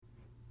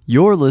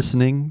You're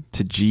listening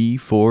to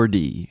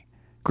G4D,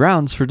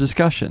 Grounds for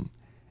Discussion,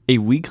 a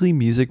weekly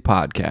music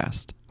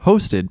podcast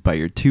hosted by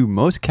your two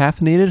most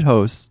caffeinated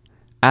hosts,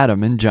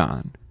 Adam and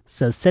John.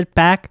 So sit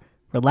back,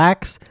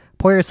 relax,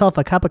 pour yourself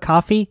a cup of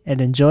coffee, and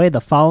enjoy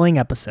the following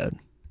episode.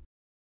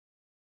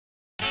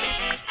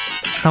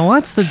 So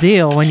what's the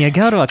deal when you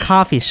go to a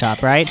coffee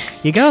shop, right?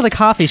 You go to the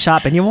coffee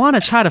shop and you want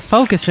to try to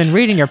focus in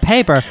reading your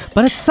paper,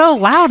 but it's so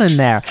loud in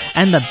there,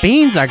 and the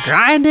beans are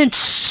grinding,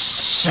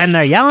 and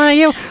they're yelling at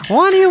you.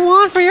 What do you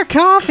want for your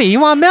coffee? You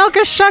want milk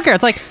or sugar?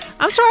 It's like,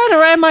 I'm trying to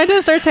write my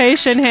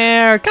dissertation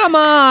here. Come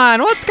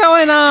on, what's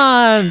going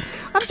on?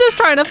 I'm just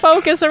trying to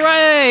focus and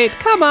write.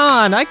 Come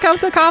on, I come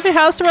to a coffee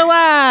house to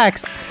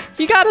relax.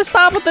 You gotta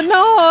stop with the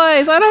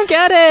noise. I don't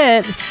get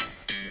it.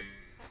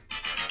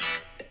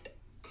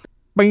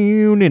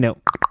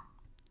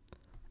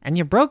 And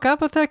you broke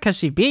up with her because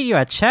she beat you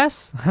at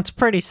chess? That's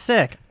pretty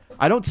sick.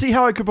 I don't see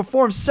how I could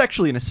perform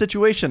sexually in a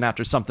situation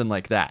after something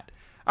like that.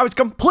 I was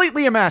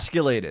completely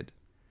emasculated.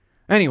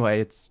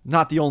 Anyway, it's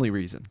not the only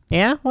reason.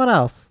 Yeah? What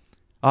else?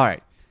 All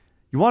right.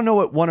 You want to know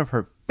what one of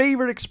her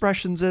favorite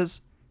expressions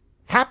is?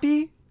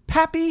 Happy?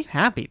 Pappy?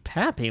 Happy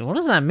Pappy? What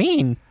does that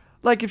mean?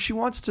 Like if she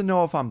wants to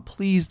know if I'm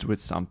pleased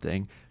with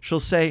something, she'll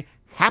say,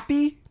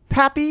 Happy?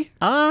 Pappy?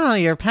 Oh,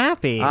 you're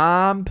Pappy.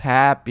 I'm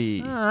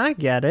Pappy. Oh, I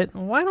get it.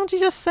 Why don't you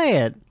just say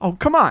it? Oh,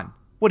 come on.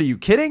 What, are you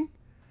kidding?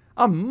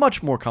 I'm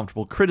much more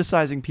comfortable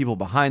criticizing people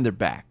behind their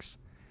backs.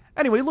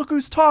 Anyway, look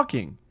who's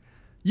talking.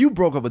 You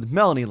broke up with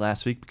Melanie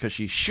last week because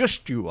she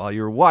shushed you while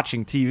you were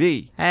watching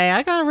TV. Hey,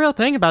 I got a real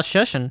thing about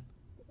shushing.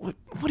 What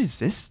is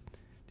this? Do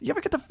you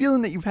ever get the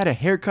feeling that you've had a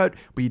haircut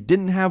but you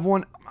didn't have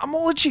one? I'm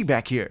all itchy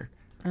back here.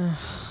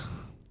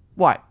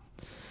 What?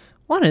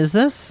 What is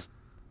this?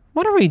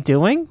 What are we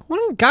doing?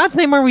 What in God's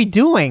name are we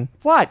doing?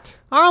 What?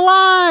 Our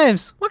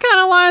lives! What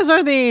kind of lives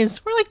are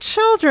these? We're like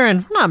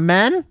children. We're not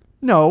men.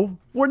 No,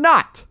 we're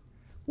not.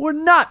 We're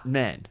not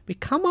men. We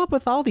come up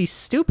with all these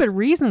stupid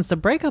reasons to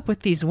break up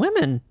with these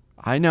women.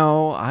 I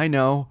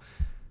know.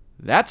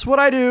 That's what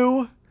I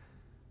do.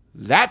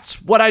 That's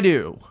what I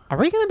do. Are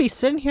we going to be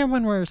sitting here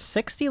when we're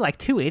 60 like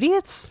two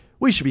idiots?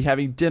 We should be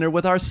having dinner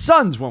with our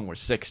sons when we're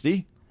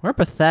 60. We're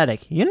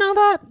pathetic. You know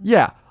that?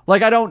 Yeah,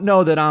 like I don't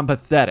know that I'm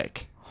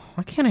pathetic.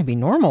 Why can't I be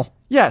normal?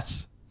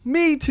 Yes,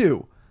 me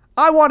too.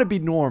 I want to be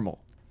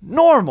normal.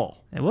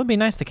 Normal. It would be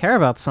nice to care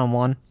about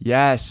someone.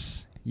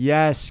 Yes,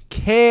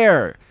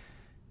 care.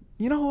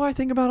 You know who I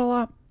think about a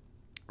lot?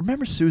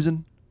 Remember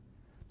Susan?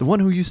 The one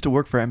who used to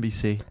work for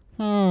NBC?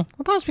 I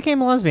thought she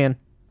became a lesbian.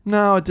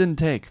 No, it didn't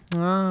take.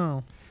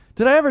 Oh.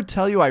 Did I ever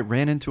tell you I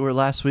ran into her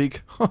last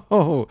week?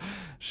 Oh,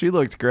 she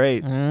looked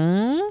great.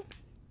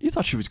 You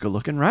thought she was good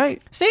looking,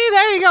 right? See,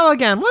 there you go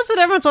again. What's the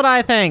difference what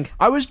I think?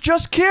 I was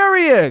just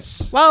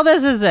curious. Well,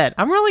 this is it.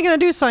 I'm really going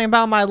to do something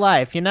about my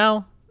life, you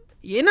know?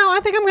 I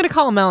think I'm going to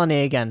call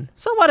Melanie again.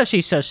 So what if she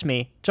shushed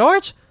me?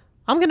 George,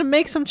 I'm going to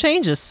make some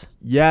changes.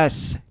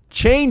 Yes,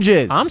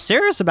 changes. I'm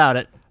serious about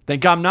it.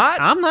 Think I'm not?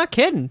 I'm not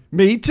kidding.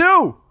 Me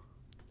too.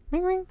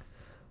 Ring, ring.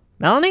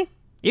 Melanie,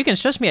 you can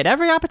shush me at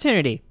every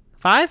opportunity.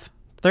 5,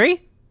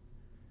 3.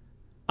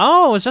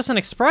 Oh, it's just an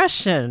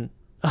expression.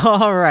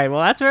 All right,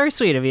 well, that's very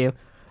sweet of you.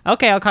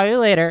 Okay, I'll call you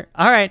later.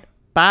 All right,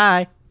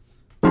 bye.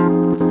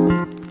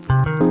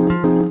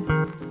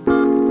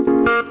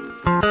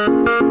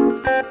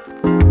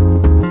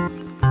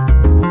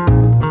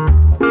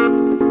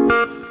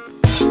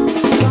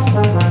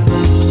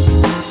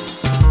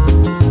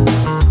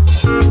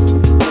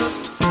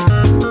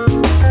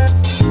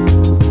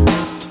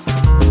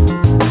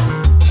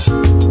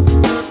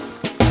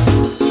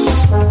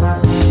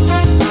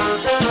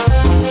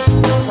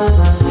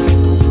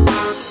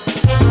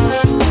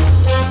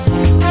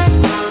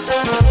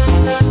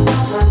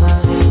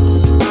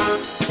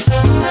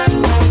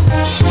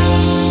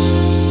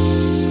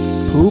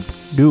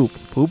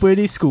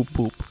 Poopity scoop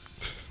poop.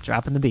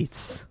 Dropping the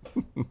beats.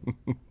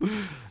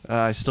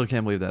 I still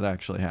can't believe that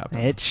actually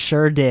happened. It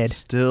sure did.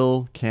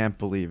 Still can't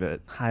believe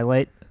it.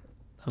 Highlight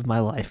of my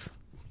life.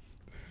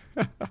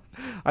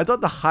 I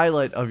thought the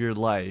highlight of your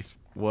life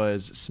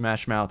was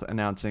Smash Mouth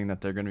announcing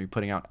that they're going to be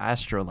putting out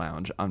Astro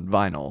Lounge on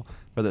vinyl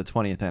for the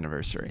 20th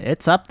anniversary.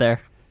 It's up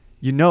there.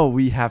 You know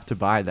we have to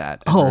buy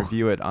that and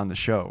review it on the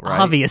show,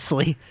 right?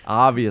 Obviously.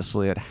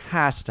 Obviously, it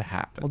has to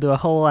happen. We'll do a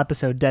whole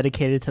episode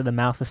dedicated to the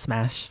Mouth of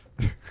Smash.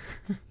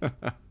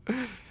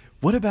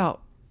 What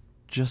about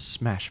just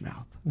Smash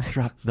Mouth?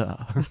 Drop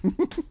the...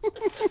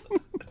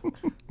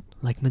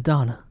 Like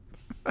Madonna.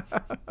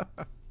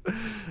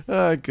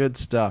 Good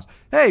stuff.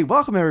 Hey,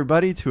 welcome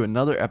everybody to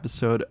another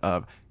episode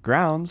of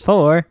Grounds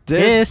for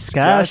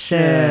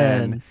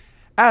Discussion.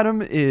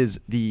 Adam is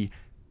the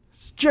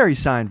Jerry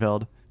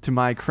Seinfeld to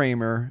my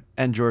Kramer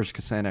and George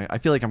Costanza. I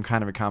feel like I'm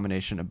kind of a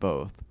combination of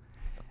both.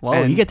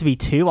 Whoa, you get to be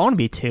two? I want to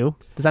be two.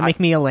 Does that make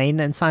me Elaine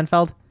and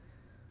Seinfeld?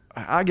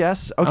 I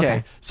guess.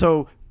 Okay.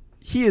 So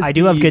he is. I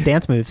do have good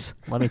dance moves,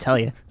 let me tell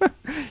you.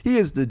 He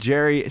is the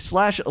Jerry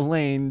 /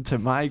 Elaine to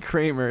my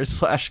Kramer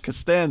 /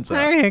 Costanza.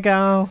 There you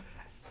go.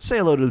 Say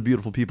hello to the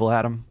beautiful people,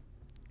 Adam.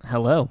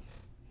 Hello,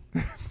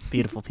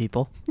 beautiful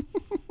people.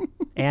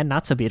 And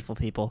not so beautiful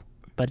people.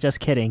 But just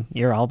kidding.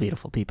 You're all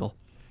beautiful people.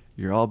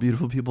 You're all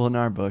beautiful people in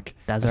our book.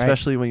 That's right.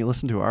 Especially when you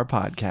listen to our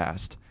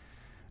podcast.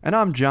 And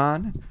I'm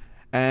John,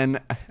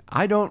 and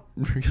I don't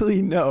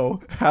really know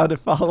how to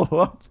follow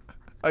up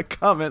a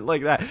comment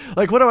like that.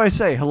 Like, what do I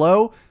say?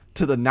 Hello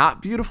to the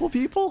not beautiful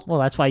people? Well,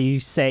 that's why you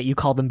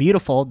call them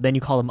beautiful, then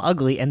you call them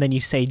ugly, and then you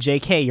say,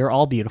 JK, you're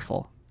all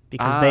beautiful.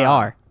 Because they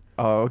are.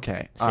 Oh,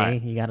 okay. See, All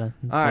right. you gotta,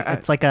 right.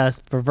 it's like a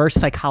reverse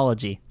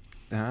psychology.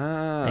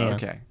 Ah,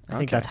 okay. I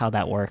think that's how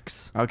that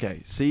works.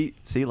 Okay. See,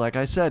 like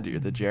I said, you're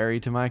the Jerry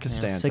to my Yeah,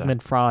 Costanza.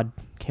 Sigmund Freud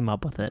came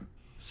up with it.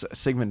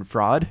 Sigmund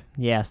Freud?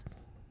 Yes.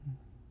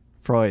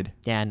 Freud.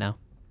 Yeah, I know.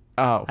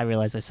 Oh. I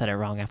realized I said it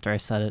wrong after I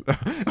said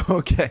it.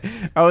 Okay.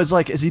 I was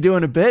like, is he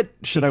doing a bit?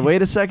 Should I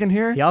wait a second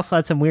here? He also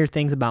had some weird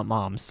things about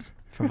moms,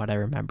 from what I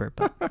remember.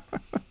 But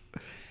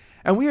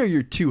And we are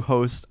your two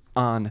hosts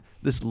on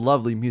this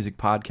lovely music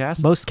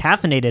podcast. most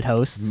caffeinated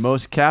hosts.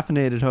 Most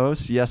caffeinated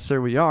hosts. Yes, sir,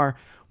 we are.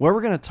 Where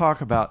we're going to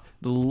talk about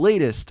the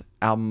latest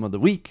album of the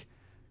week,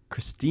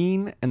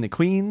 Christine and the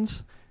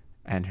Queens,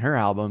 and her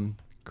album,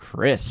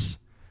 Chris.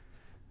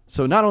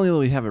 So not only will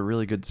we have a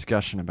really good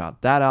discussion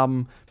about that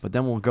album, but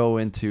then we'll go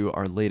into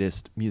our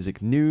latest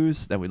music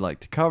news that we'd like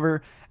to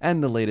cover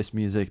and the latest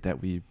music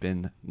that we've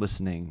been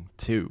listening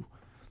to.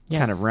 Yes.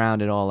 Kind of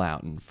round it all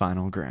out in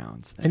final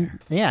grounds there.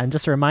 And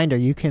just a reminder,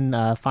 you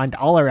can find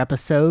all our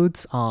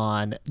episodes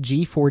on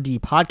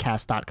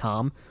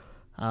g4dpodcast.com.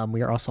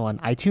 We are also on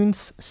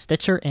iTunes,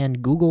 Stitcher,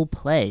 and Google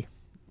Play.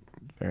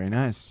 Very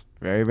nice.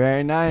 Very,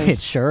 very nice. It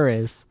sure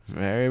is.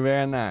 Very,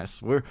 very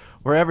nice. We're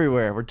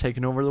everywhere. We're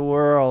taking over the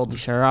world. We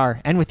sure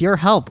are. And with your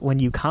help, when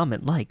you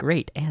comment, like,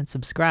 rate, and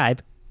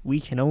subscribe,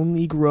 we can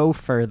only grow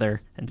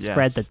further and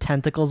spread Yes. the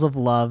tentacles of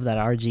love that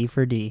are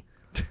G4D.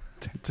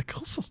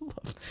 Tentacles of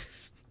love.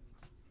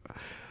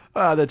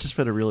 That just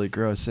put a really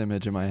gross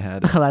image in my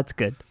head. Oh, that's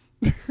good.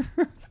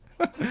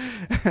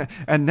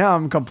 And now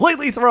I'm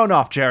completely thrown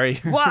off, Jerry.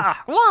 Wow.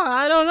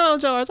 I don't know,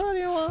 George. What do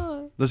you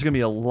want? There's going to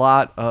be a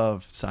lot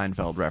of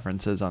Seinfeld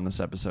references on this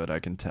episode, I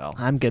can tell.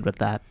 I'm good with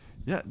that.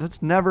 Yeah,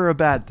 that's never a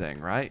bad thing,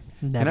 right?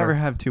 You Never. never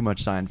have too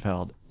much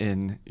Seinfeld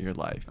in your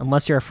life.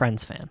 Unless you're a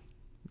Friends fan.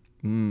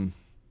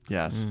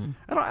 Yes.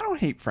 I don't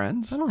hate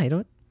Friends. I don't hate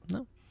it.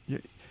 No. Yeah,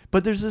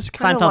 but there's this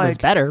kind of Seinfeld like... is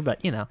better,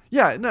 but, you know.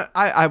 Yeah, no,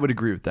 I would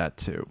agree with that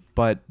too.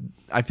 But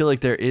I feel like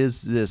there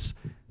is this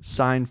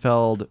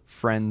Seinfeld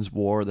Friends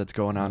war that's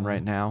going on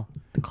right now.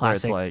 The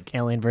classic where it's like,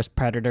 Alien vs.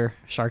 Predator,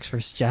 Sharks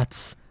vs.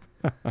 Jets,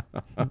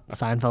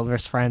 Seinfeld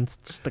vs. Friends.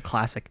 Just the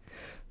classic.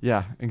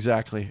 yeah,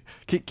 exactly.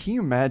 Can you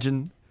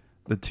imagine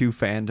the two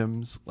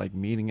fandoms like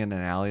meeting in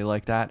an alley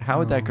like that? How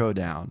would that go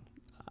down?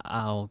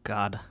 Oh,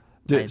 God.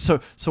 Dude,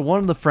 so one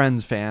of the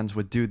Friends fans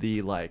would do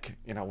the like,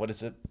 what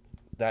is it?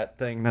 That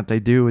thing that they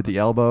do with the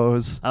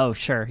elbows, Oh,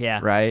 sure. Yeah.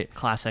 right?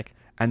 Classic.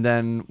 And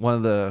then one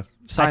of the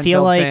I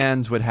feel Seinfeld like-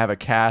 fans would have a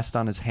cast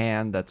on his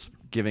hand that's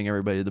giving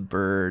everybody the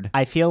bird.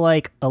 I feel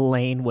like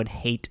Elaine would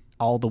hate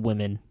all the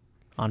women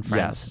on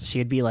Friends. Yes.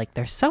 She'd be like,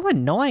 they're so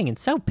annoying and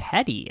so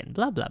petty and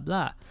blah, blah,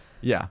 blah.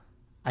 Yeah.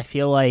 I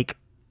feel like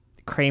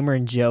Kramer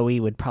and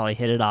Joey would probably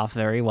hit it off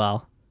very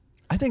well,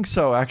 I think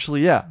so,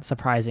 actually, yeah.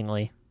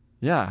 surprisingly.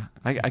 Yeah,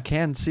 I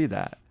can see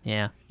that.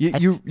 Yeah.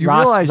 You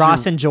Ross, realize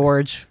Ross you're, and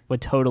George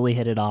would totally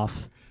hit it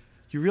off.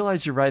 you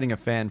realize you're writing a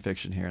fan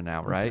fiction here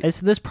now, right?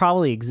 This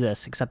probably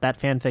exists, except that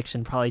fan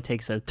fiction probably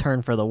takes a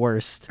turn for the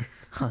worst,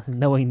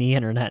 knowing the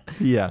internet.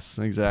 Yes,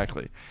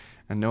 exactly.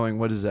 And knowing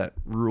what is that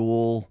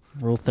rule?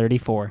 Rule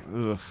 34.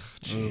 Ugh,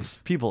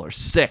 jeez. People are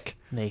sick.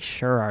 They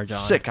sure are, John.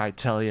 Sick, I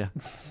tell you.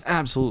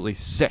 Absolutely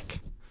sick.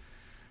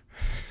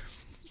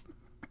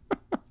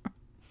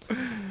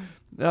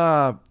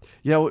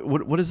 Yeah,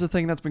 what is the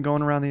thing that's been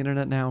going around the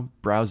internet now?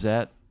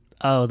 Browsette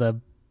Oh, the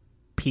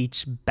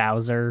Peach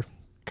Bowser.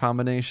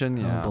 combination?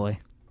 Yeah. Oh, boy.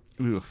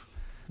 Ugh.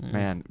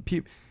 Man,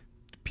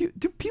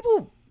 do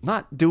people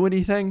not do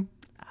anything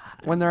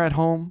when they're at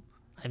home?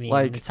 I mean,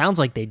 Like- it sounds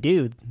like they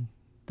do.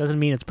 Doesn't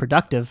mean it's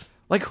productive.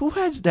 Like, who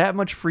has that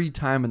much free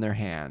time in their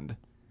hand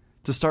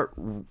to start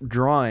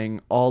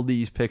drawing all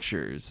these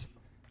pictures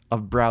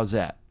of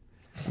Browsette?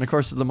 And of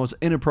course, the most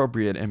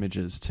inappropriate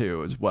images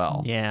too, as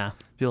well. Yeah.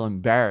 Feel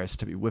embarrassed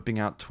to be whipping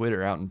out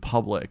Twitter out in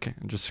public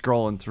and just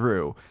scrolling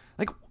through.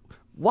 Like,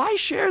 why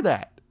share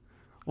that?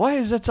 Why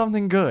is that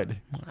something good?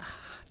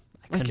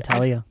 I couldn't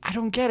tell you. I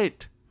don't get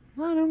it.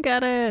 I don't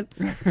get it.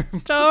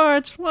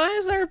 George, why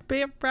is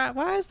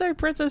there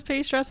Princess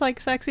Peach dressed like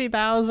sexy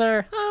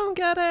Bowser? I don't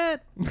get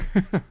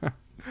it.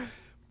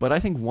 But I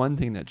think one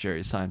thing that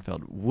Jerry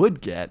Seinfeld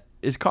would get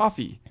is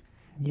coffee.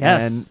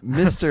 Yes. And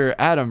Mr.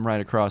 Adam, right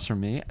across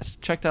from me, has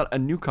checked out a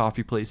new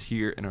coffee place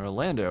here in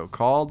Orlando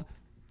called...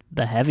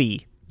 The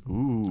Heavy.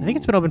 Ooh. I think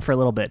it's been open for a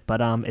little bit,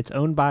 but it's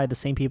owned by the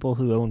same people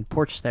who own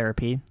Porch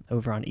Therapy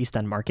over on East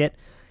End Market.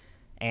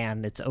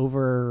 And it's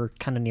over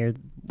kind of near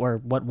where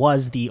what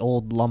was the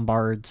old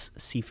Lombard's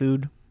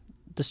seafood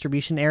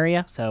distribution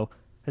area. So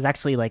there's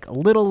actually like a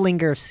little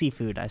linger of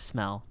seafood I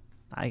smell.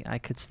 I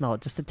could smell it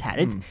just a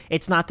tad.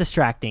 It's not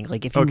distracting.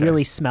 Like if you Okay.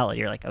 really smell it,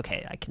 you're like,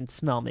 okay, I can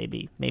smell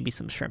maybe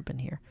some shrimp in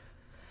here.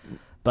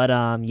 But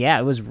yeah,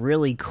 it was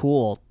really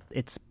cool.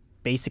 It's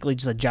basically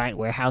just a giant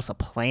warehouse of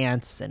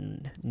plants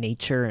and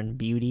nature and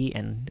beauty,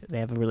 and they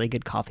have a really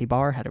good coffee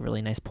bar. Had a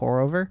really nice pour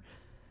over,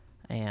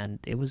 and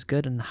it was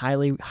good and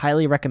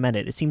highly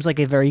recommended. It seems like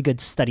a very good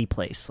study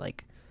place.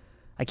 Like,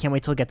 I can't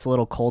wait till it gets a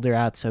little colder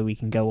out so we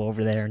can go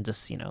over there and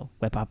just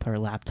whip up our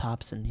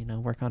laptops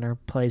and work on our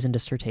plays and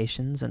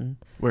dissertations and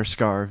Wear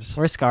scarves.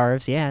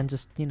 yeah, and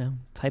just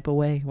type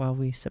away while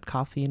we sip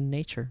coffee in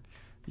nature.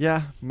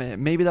 Yeah,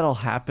 maybe that'll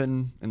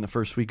happen in the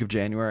first week of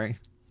January.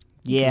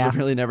 Yeah. 'Cause it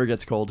really never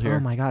gets cold here. Oh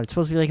my god, it's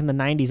supposed to be like in the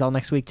 90s all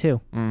next week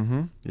too.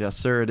 Mm-hmm. Yes,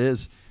 sir, it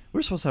is.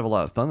 We're supposed to have a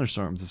lot of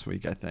thunderstorms this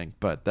week, I think,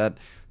 but that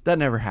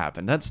never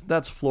happened.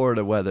 That's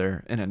Florida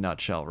weather in a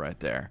nutshell right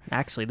there.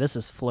 Actually, this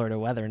is Florida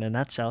weather in a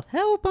nutshell.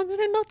 Help, I'm in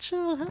a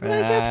nutshell. How did I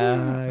get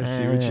here? I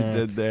see what you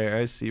did there.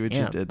 I see what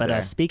you did but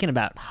there. speaking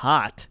about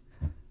hot,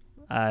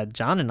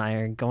 John and I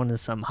are going to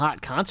some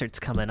hot concerts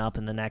coming up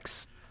in the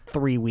next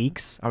 3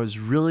 weeks. I was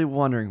really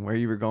wondering where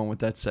you were going with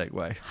that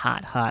segue.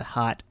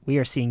 Hot. We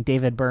are seeing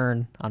David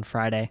Byrne on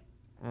Friday.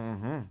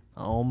 Mm-hmm.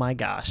 Oh my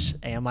gosh.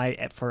 Am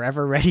I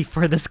forever ready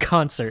for this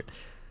concert?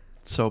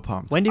 So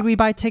pumped. When did we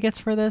buy tickets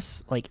for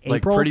this? Like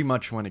April? Like pretty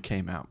much when it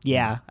came out.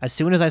 Yeah. As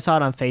soon as I saw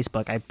it on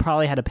Facebook, I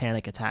probably had a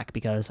panic attack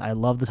because I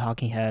love the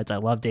Talking Heads. I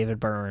love David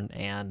Byrne.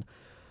 And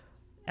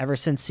ever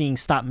since seeing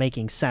Stop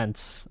Making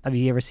Sense, have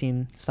you ever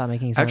seen Stop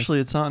Making Sense? Actually,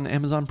 it's on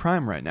Amazon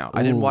Prime right now.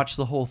 I didn't Ooh. watch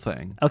the whole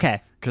thing.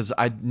 Okay. Because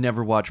I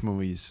never watch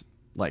movies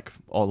like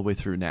all the way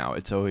through now.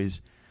 It's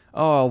always,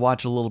 I'll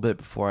watch a little bit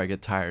before I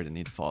get tired and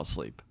need to fall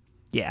asleep.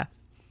 Yeah.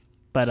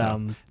 But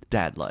So,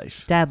 dad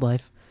life. Dad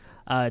life.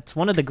 It's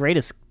one of the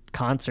greatest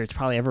concerts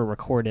probably ever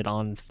recorded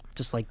on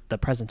just like the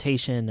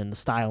presentation and the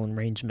style and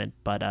arrangement.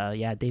 But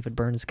yeah, David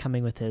Byrne is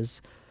coming with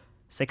his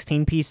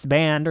 16-piece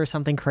band or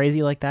something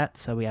crazy like that.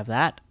 So we have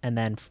that. And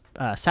then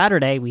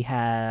Saturday we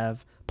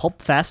have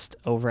Pulp Fest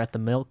over at the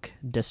Milk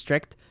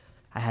District.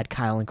 I had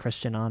Kyle and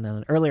Christian on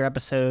an earlier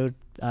episode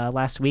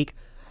last week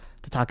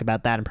to talk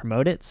about that and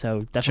promote it.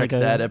 So definitely Check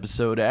that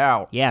episode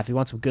out. Yeah, if you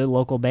want some good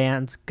local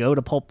bands, go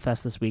to Pulp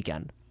Fest this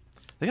weekend.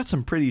 They got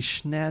some pretty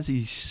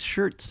snazzy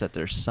shirts that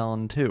they're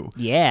selling too.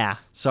 Yeah.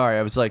 Sorry,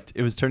 I was like,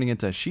 it was turning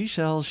into She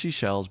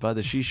Shells by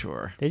the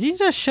Seashore. Did you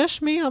just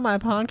shush me on my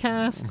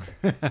podcast?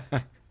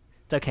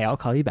 It's okay, I'll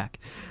call you back.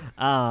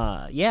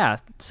 Yeah,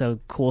 so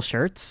cool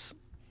shirts.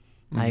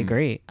 I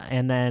agree.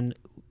 And then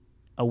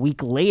a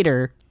week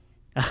later,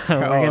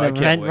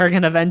 we're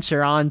gonna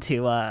venture on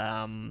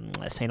to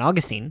St.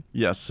 Augustine.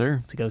 Yes,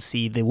 sir. To go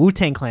see the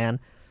Wu-Tang Clan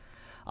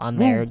on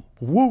their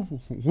woo.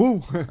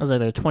 was it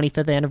their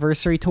 25th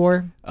anniversary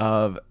tour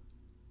Of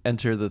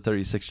Enter the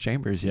 36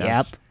 Chambers.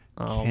 Yes. Yep.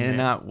 Oh,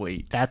 Cannot man.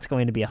 wait. That's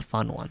going to be a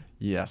fun one.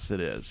 Yes, it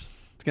is.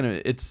 That's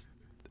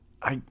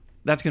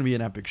gonna be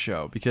an epic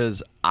show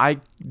because I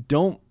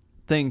don't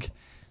think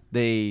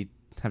they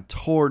have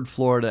toured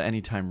Florida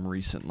anytime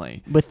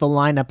recently. With the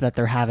lineup that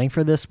they're having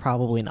for this,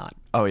 probably not.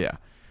 Oh yeah,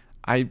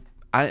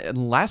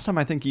 and last time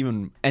I think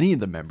even any of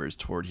the members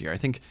toured here. I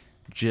think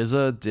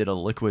Jizza did a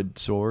Liquid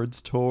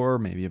Swords tour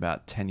maybe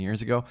about 10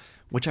 years ago,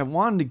 which I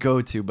wanted to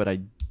go to, but I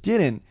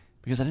didn't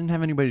because I didn't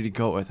have anybody to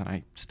go with, and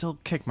I still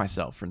kick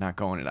myself for not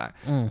going to that.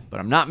 But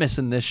I'm not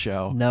missing this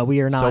show. No,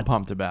 we are not. So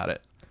pumped about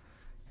it.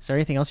 Is there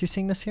anything else you're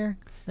seeing this year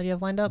that you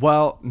have lined up?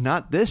 Well,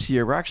 not this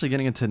year. We're actually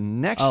getting into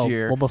next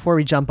year. Well, before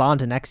we jump on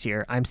to next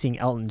year, I'm seeing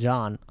Elton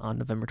John on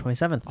November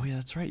 27th. Oh yeah,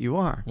 that's right. You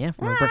are. Yeah,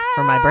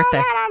 for my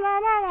birthday.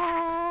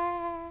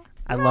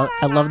 I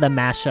love the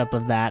mashup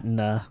of that and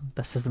the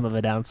System of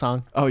a Down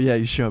song. Oh yeah,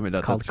 you showed me that.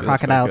 It's called That's quite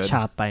Crocodile good.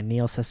 Chop by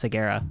Neil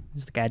Sesagera.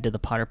 He's the guy who did the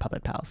Potter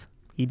Puppet Pals.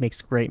 He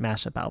makes great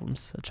mashup albums,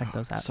 so check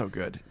those out. So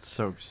good. It's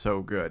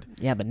so good.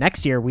 Yeah, but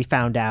next year we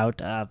found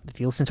out, if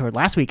you listened to our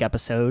last week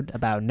episode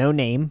about No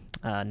Name,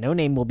 No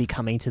Name will be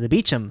coming to the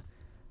Beecham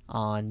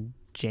on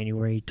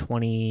January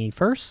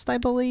 21st, I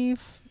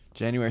believe.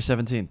 January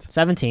 17th.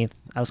 17th.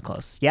 I was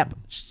close. Yep.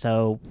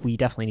 So we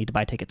definitely need to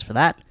buy tickets for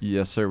that.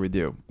 Yes, sir, we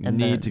do. And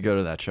Need then- to go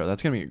to that show.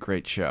 That's going to be a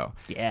great show.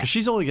 Yeah. 'Cause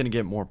she's only going to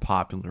get more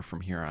popular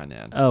from here on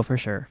in. Oh, for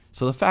sure.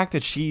 So the fact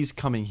that she's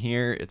coming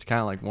here, it's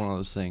kind of like one of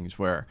those things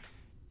where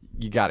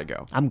you got to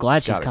go. I'm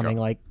glad she's Gotta coming.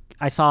 go. Like,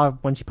 I saw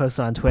when she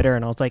posted on Twitter,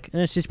 and I was like,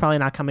 she's probably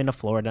not coming to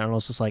Florida. And I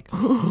was just like,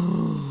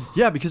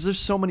 Yeah, because there's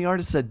so many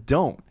artists that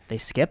don't. they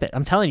skip it.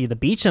 I'm telling you, the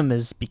Beecham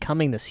is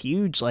becoming this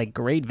huge, like,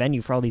 great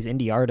venue for all these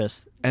indie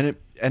artists. And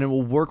it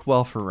will work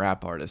well for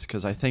rap artists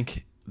because I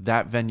think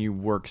that venue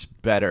works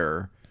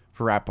better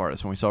for rap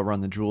artists. When we saw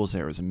Run the Jewels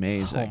there, it was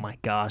amazing. Oh my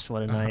gosh,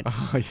 what a night.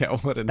 Oh yeah,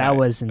 what a That night.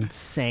 was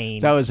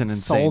insane. That was an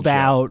insane Sold show.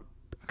 out,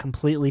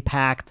 completely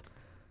packed.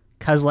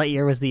 Cuz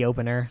Lightyear was the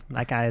opener.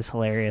 That guy is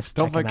hilarious.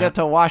 Don't Check him forget out.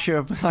 to wash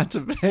your pots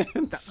and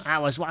pans. I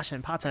was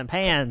washing pots and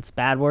pans.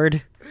 Bad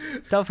word.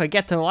 Don't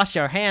forget to wash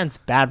your hands.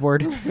 Bad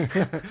word.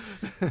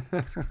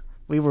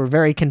 We were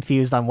very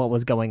confused on what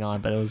was going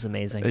on, but it was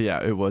amazing.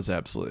 Yeah, it was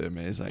absolutely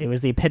amazing. It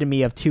was the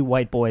epitome of two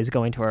white boys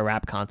going to a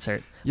rap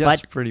concert.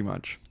 Yes, But pretty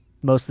much.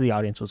 most of the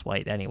audience was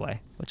white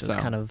anyway, which was So.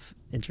 kind of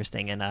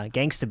interesting. And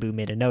Gangsta Boo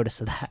made a notice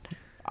of that.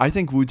 I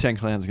think Wu-Tang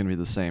Clan is going to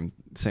be the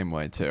same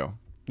way too.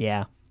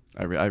 Yeah.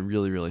 I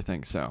really, really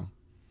think so.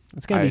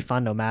 It's going to be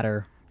fun no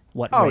matter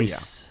what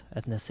race,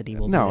 ethnicity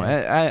will No, be.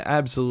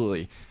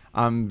 absolutely.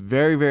 I'm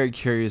very, very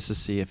curious to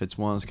see if it's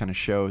one of those kind of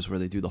shows where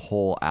they do the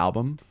whole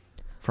album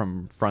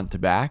from front to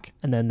back.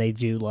 And then they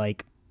do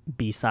like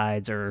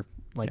B-sides or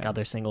like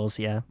other singles,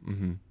 yeah.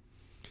 Mm-hmm.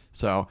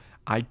 So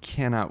I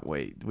cannot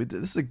wait.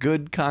 This is a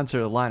good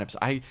concert lineups.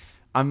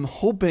 I'm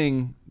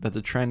hoping that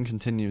the trend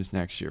continues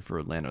next year for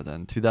Orlando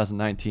then.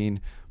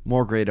 2019,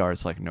 more great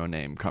artists like No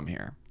Name come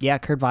here. Yeah,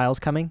 Kurt Weill's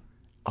coming.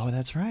 Oh,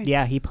 that's right.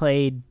 Yeah, he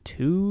played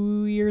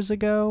 2 years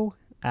ago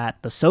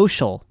at the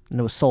Social, and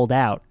it was sold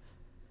out.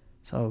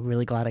 So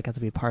really glad I got to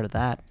be a part of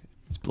that.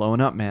 He's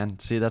blowing up, man.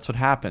 See, that's what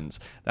happens.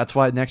 That's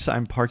why next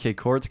time Parquet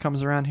Courts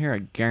comes around here, I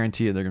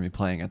guarantee you they're going to be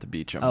playing at the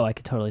Beach. Oh, I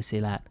could totally see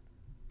that.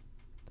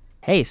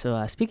 Hey,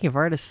 so speaking of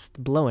artists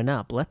blowing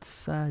up,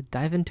 let's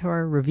dive into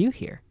our review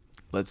here.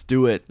 Let's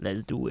do it.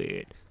 Let's do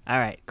it. All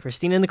right,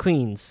 Christine and the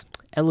Queens.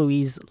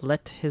 Eloise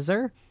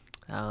Lethizer,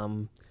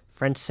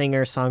 French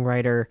singer,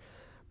 songwriter,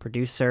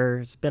 producer.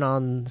 Has been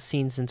on the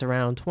scene since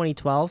around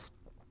 2012.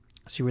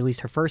 She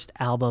released her first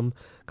album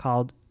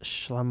called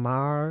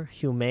Schlamar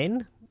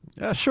Humain.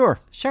 Yeah, sure.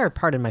 Sure,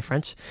 pardon my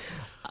French.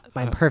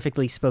 My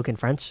perfectly spoken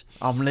French.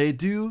 Omelette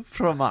du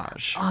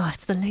fromage. Oh,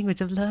 it's the language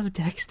of love,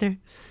 Dexter.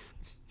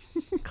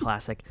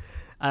 Classic.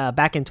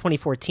 Back in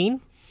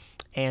 2014,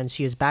 and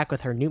she is back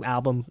with her new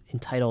album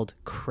entitled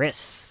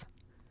Chris.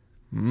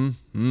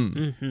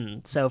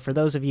 So for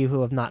those of you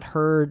who have not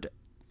heard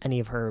any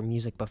of her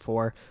music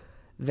before,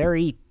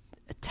 very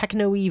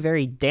techno-y,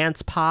 very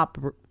dance pop,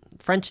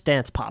 French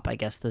dance pop, I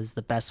guess is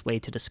the best way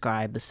to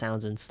describe the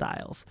sounds and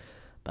styles.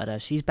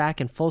 But she's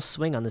back in full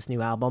swing on this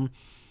new album.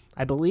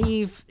 I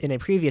believe in a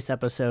previous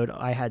episode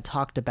I had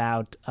talked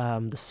about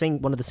one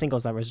of the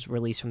singles that was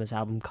released from this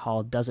album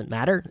called Doesn't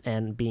Matter,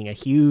 and being a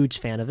huge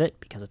fan of it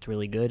because it's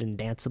really good and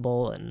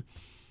danceable and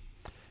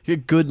A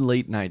good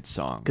late night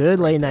song. good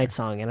late night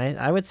song. And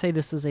I would say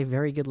this is a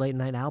very good late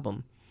night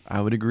album.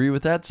 I would agree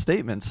with that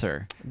statement,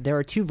 sir. There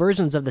are two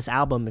versions of this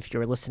album if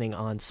you're listening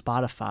on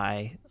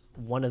Spotify.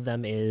 One of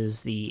them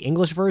is the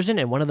English version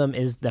and one of them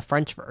is the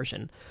French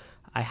version.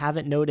 I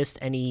haven't noticed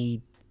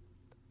any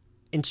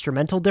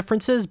instrumental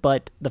differences,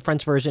 but the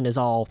French version is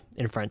all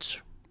in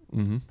French.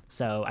 Mm-hmm.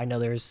 So I know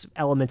there's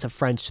elements of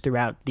French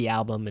throughout the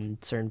album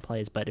and certain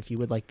plays, but if you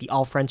would like the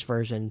all French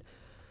version,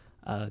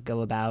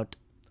 go about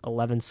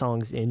 11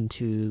 songs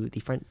into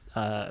the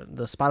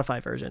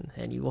Spotify version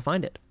and you will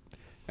find it.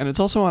 And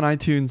it's also on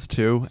iTunes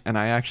too, and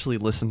I actually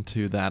listened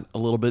to that a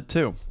little bit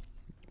too.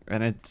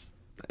 And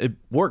it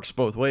works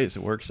both ways.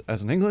 It works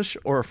as an English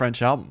or a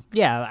French album.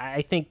 Yeah,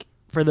 I think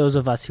for those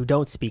of us who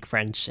don't speak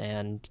French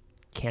and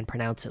can't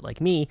pronounce it like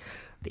me,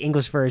 the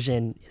English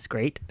version is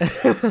great.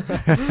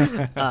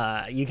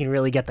 You can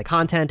really get the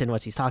content and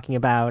what she's talking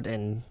about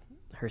and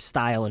her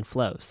style and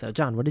flow. So,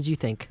 John, what did you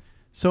think?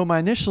 So my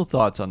initial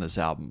thoughts on this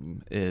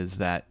album is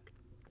that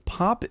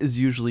pop is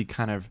usually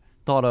kind of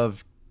thought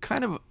of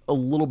kind of a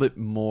little bit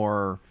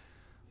more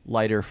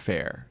lighter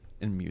fare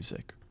in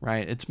music,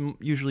 right? It's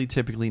usually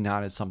typically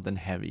not as something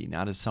heavy,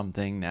 not as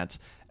something that's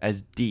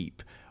as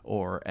deep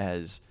or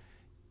as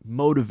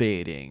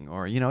motivating,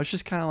 or it's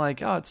just kind of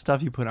like, oh, it's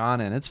stuff you put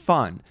on and it's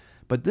fun.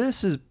 But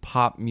this is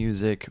pop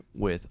music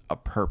with a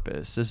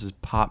purpose. This is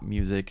pop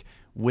music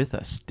with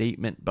a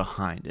statement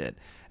behind it.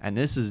 And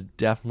this is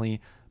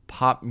definitely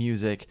pop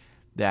music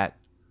that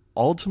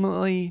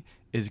ultimately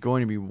is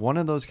going to be one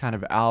of those kind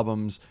of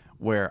albums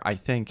where I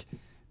think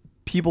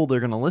people, they're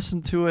going to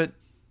listen to it,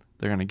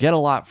 they're going to get a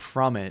lot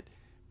from it,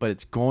 but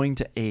it's going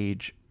to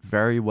age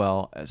very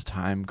well as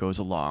time goes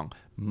along,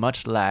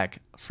 much like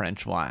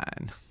French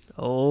wine.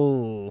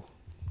 Oh,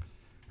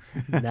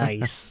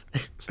 nice.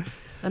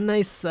 A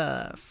nice,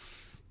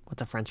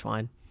 what's a French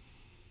wine?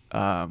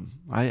 I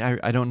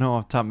don't know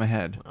off the top of my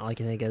head. All I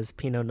can think is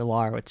Pinot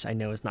Noir, which I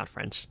know is not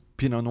French.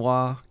 Pinot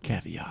Noir,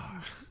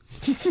 caviar.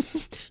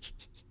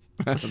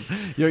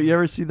 You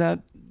ever see that?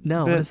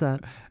 No, bit? what is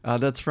that?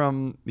 That's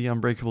from The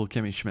Unbreakable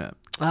Kimmy Schmidt.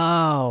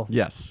 Oh.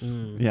 Yes.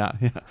 Yeah.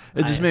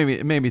 It just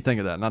made me think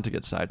of that, not to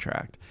get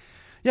sidetracked.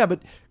 Yeah,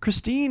 but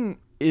Christine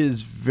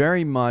is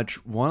very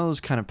much one of those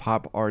kind of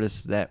pop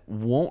artists that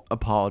won't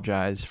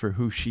apologize for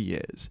who she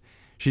is.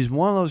 She's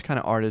one of those kind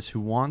of artists who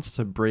wants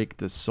to break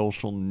the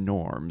social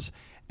norms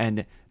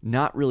and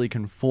not really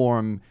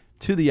conform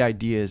to the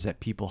ideas that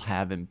people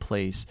have in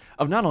place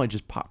of not only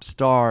just pop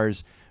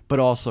stars, but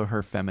also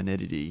her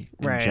femininity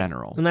in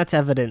general. And that's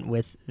evident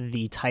with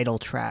the title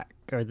track,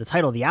 or the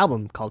title of the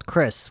album called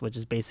Chris, which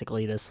is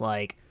basically this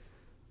like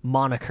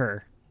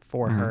moniker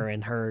for her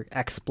and her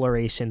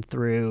exploration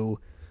through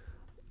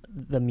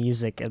the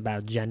music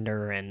about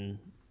gender and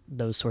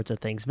those sorts of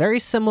things. Very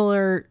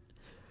similar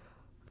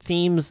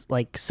themes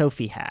like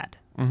Sophie had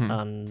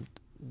on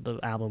the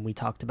album we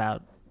talked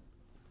about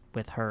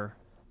with her.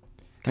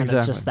 Kind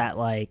of just that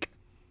like,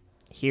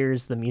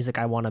 here's the music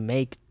I want to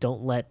make.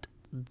 Don't let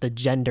the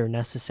gender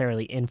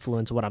necessarily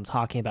influence what I'm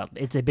talking about.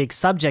 It's a big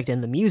subject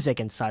in the music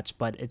and such,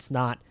 but it's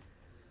not,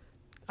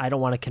 I don't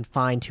want to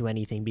confine to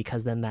anything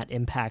because then that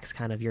impacts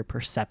kind of your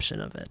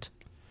perception of it.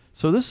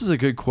 So this is a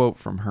good quote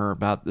from her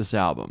about this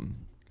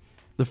album.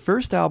 The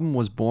first album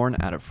was born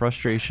out of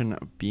frustration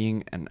of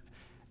being an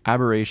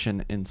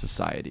aberration in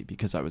society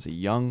because I was a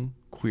young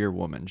queer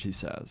woman, she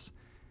says.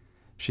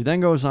 She then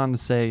goes on to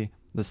say,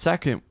 the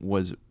second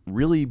was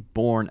really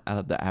born out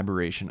of the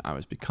aberration I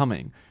was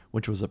becoming,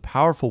 which was a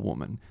powerful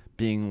woman,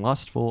 being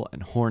lustful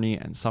and horny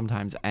and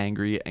sometimes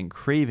angry and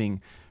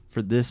craving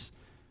for this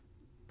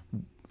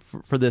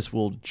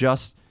will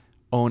just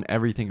own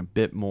everything a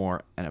bit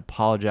more and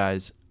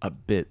apologize a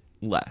bit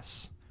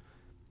less.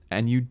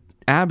 And you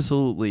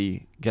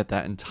absolutely get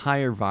that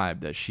entire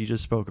vibe that she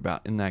just spoke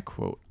about in that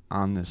quote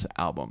on this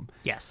album.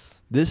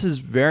 Yes. This is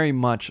very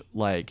much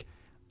like,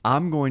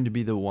 I'm going to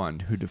be the one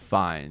who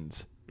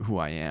defines who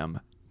I am,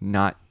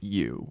 not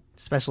you.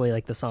 Especially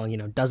like the song,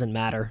 Doesn't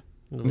Matter.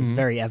 It was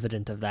very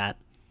evident of that.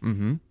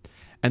 Mm-hmm.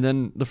 And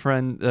then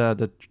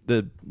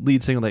the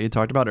lead single that you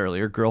talked about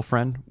earlier,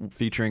 Girlfriend,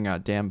 featuring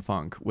Damn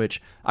Funk,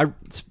 which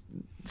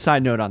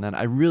side note on that,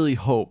 I really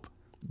hope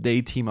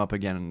they team up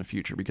again in the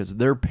future because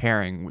their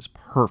pairing was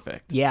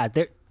perfect. Yeah,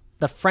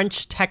 the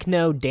French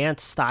techno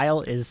dance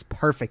style is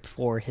perfect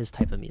for his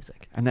type of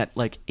music. And that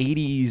like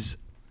 80s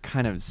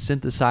kind of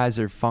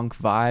synthesizer funk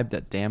vibe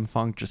that Damn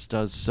Funk just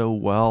does so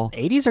well.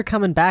 80s are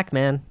coming back,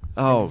 man.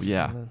 Oh,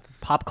 yeah.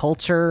 Pop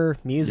culture,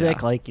 music,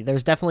 Yeah. like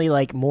there's definitely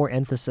like more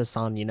emphasis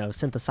on,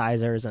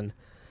 synthesizers and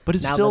But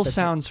it now still that the-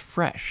 sounds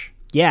fresh.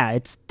 yeah,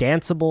 it's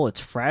danceable, it's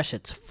fresh,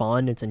 it's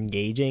fun, it's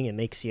engaging, it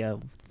makes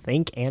you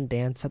think and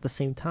dance at the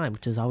same time,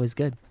 which is always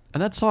good.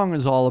 And that song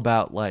is all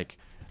about like,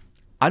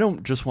 I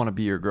don't just want to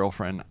be your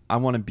girlfriend. I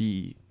want to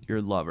be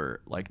your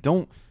lover. Like,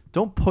 don't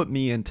put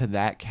me into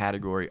that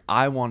category.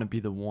 I want to be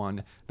the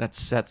one that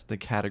sets the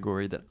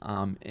category that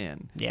I'm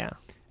in. Yeah.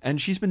 And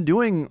she's been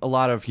doing a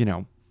lot of,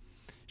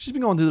 she's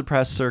been going through the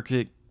press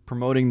circuit,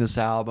 promoting this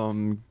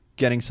album,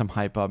 getting some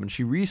hype up. And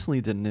she recently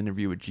did an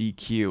interview with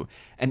GQ.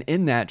 And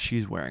in that,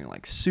 she's wearing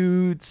like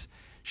suits.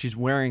 She's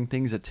wearing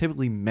things that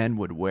typically men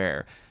would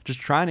wear. Just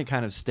trying to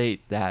kind of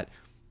state that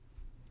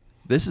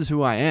this is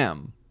who I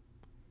am.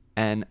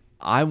 And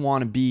I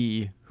want to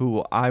be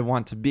who I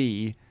want to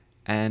be.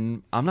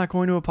 And I'm not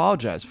going to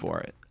apologize for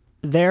it.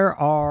 There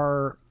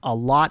are a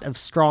lot of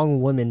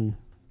strong women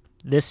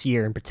this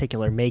year in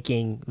particular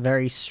making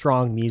very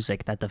strong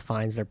music that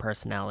defines their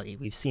personality.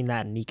 We've seen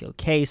that in Nico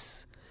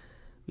Case.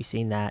 We've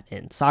seen that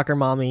in Soccer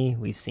Mommy.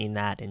 We've seen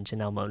that in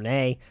Janelle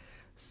Monáe.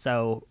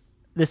 So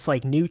this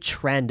like new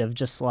trend of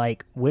just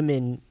like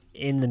women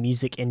in the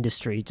music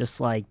industry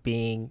just like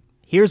being,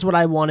 here's what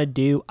I want to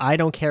do. I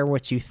don't care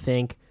what you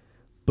think.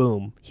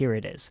 Boom, here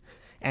it is.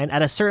 And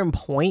at a certain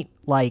point,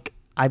 like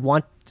I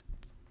want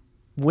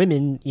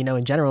women,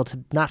 in general to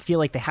not feel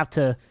like they have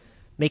to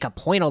make a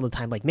point all the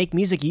time. Like make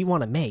music you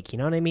want to make, you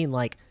know what I mean?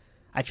 Like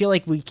I feel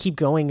like we keep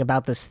going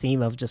about this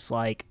theme of just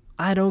like,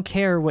 I don't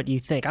care what you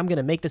think. I'm going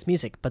to make this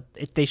music, but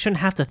they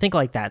shouldn't have to think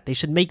like that. They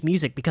should make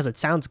music because it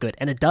sounds good,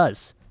 and it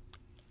does.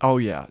 Oh,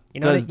 yeah.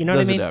 You know what I mean?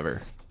 Does it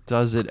ever?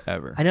 Does it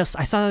ever? I know.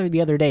 I saw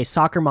the other day,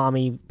 Soccer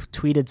Mommy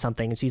tweeted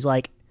something, and she's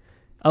like,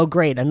 oh,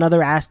 great. Another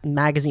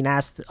magazine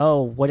asked,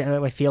 oh, what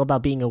do I feel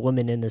about being a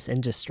woman in this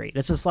industry?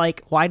 It's just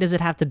like, why does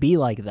it have to be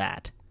like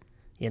that?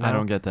 I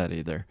don't get that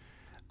either.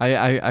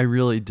 I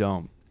really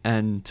don't.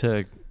 And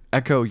to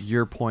echo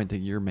your point that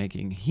you're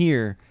making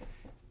here,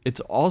 it's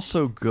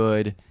also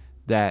good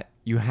that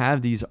you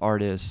have these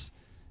artists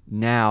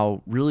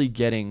now really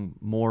getting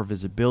more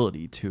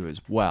visibility too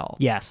as well.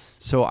 Yes.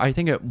 So I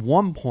think at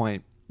one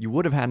point you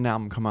would have had an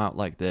album come out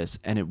like this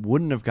and it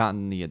wouldn't have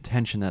gotten the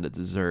attention that it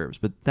deserves,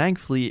 but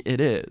thankfully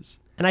it is.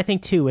 And I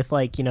think too with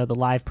like, the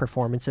live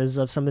performances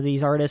of some of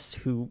these artists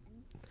who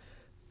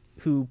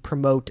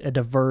promote a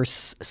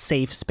diverse,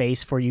 safe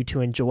space for you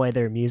to enjoy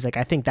their music,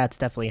 I think that's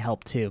definitely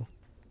helped too.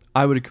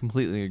 I would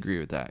completely agree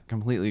with that.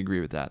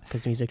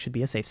 Because music should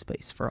be a safe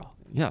space for all.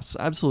 Yes,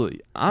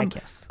 absolutely. I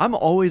guess. I'm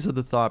always of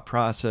the thought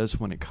process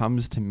when it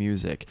comes to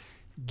music.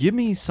 Give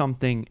me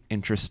something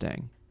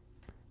interesting.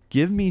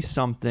 Give me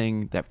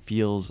something that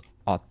feels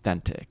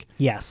authentic.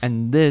 Yes.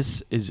 And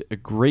this is a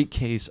great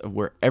case of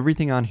where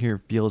everything on here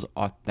feels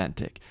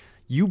authentic.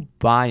 You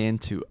buy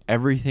into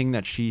everything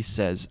that she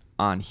says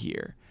on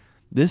here.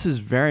 This is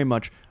very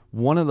much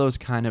one of those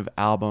kind of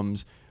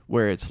albums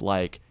where it's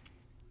like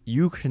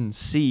you can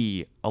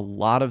see a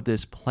lot of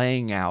this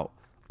playing out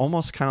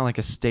almost kind of like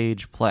a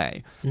stage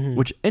play,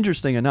 which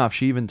interesting enough,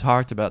 she even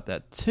talked about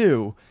that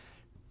too.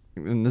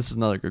 And this is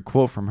another good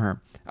quote from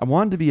her. I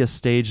wanted to be a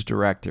stage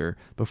director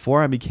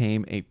before I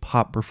became a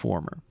pop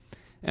performer.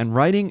 And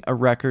writing a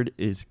record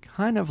is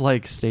kind of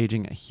like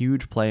staging a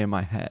huge play in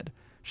my head,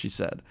 she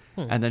said.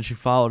 And then she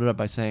followed it up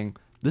by saying,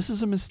 this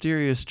is a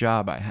mysterious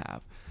job I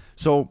have.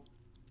 So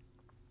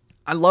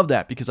I love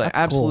that because That's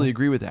I absolutely cool.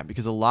 agree with that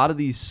because a lot of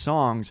these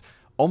songs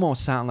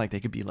almost sound like they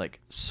could be like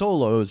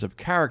solos of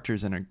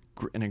characters in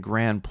a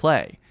grand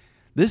play.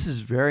 This is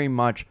very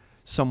much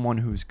someone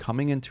who's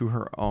coming into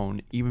her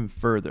own even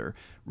further,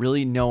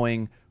 really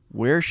knowing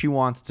where she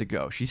wants to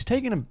go. She's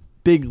taking a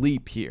big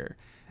leap here,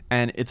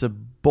 and it's a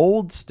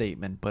bold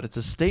statement, but it's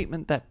a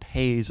statement that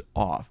pays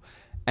off.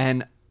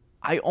 And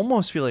I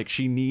almost feel like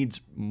she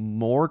needs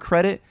more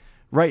credit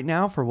right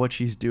now for what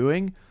she's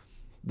doing.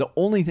 The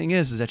only thing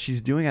is that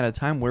she's doing it at a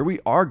time where we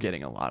are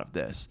getting a lot of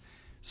this.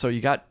 So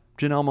you got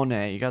Janelle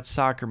Monáe, you got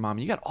Soccer Mom,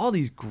 you got all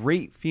these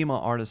great female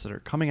artists that are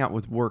coming out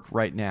with work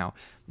right now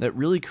that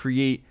really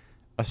create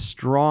a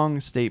strong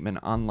statement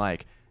on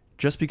like,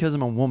 just because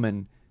I'm a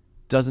woman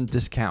doesn't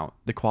discount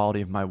the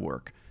quality of my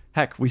work.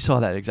 Heck, we saw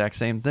that exact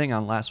same thing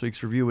on last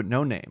week's review with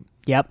No Name.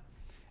 Yep.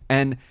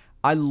 And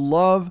I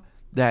love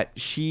that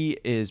she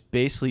is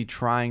basically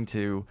trying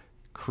to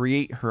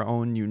create her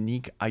own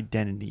unique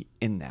identity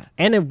in that.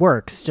 And it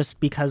works just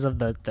because of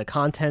the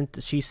content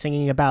that she's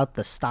singing about,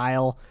 the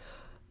style.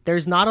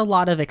 There's not a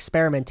lot of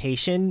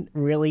experimentation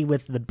really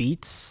with the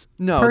beats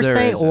per there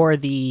se isn't. or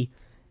the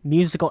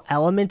musical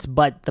elements,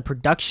 but the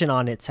production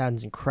on it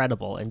sounds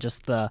incredible, and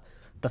just the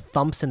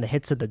thumps and the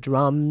hits of the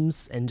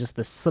drums and just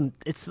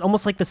it's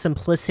almost like the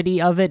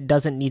simplicity of it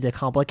doesn't need to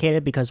complicate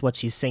it because what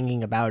she's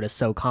singing about is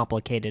so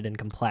complicated and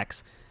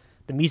complex.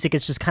 The music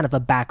is just kind of a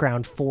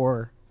background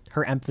for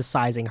her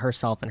emphasizing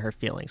herself and her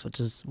feelings, which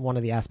is one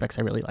of the aspects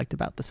I really liked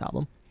about this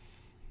album.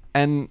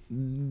 And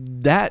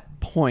that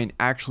point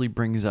actually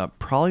brings up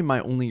probably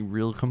my only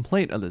real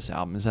complaint of this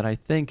album is that I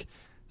think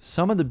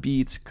some of the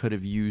beats could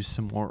have used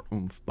some more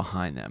oomph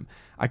behind them.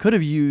 I could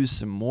have used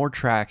some more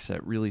tracks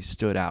that really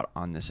stood out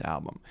on this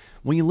album.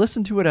 When you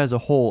listen to it as a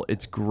whole,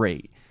 it's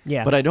great.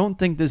 Yeah. But I don't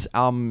think this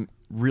album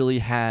really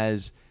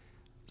has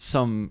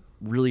some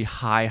really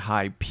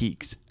high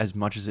peaks as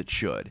much as it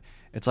should.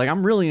 It's like,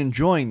 I'm really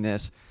enjoying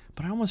this,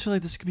 but I almost feel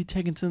like this could be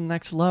taken to the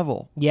next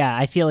level. Yeah,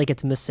 I feel like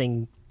it's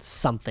missing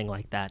something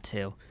like that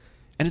too.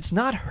 And it's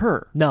not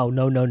her. No,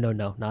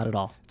 not at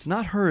all. It's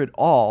not her at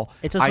all.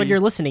 It's just when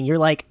you're listening, you're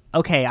like,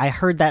 okay, I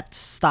heard that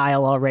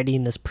style already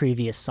in this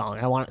previous song.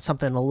 I want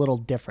something a little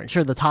different.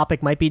 Sure, the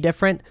topic might be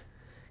different,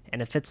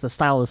 and it fits the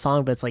style of the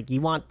song, but it's like you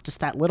want just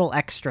that little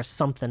extra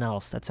something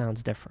else that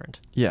sounds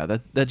different. Yeah,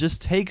 that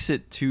just takes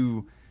it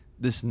to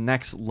this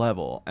next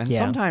level. And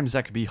sometimes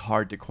that could be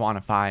hard to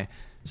quantify.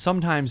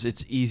 Sometimes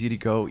it's easy to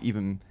go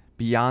even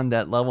beyond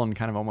that level and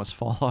kind of almost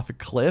fall off a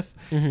cliff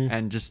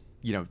and just,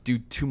 do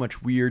too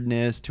much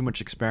weirdness, too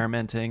much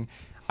experimenting.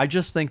 I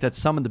just think that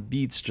some of the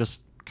beats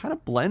just kind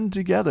of blend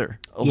together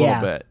a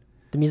little bit.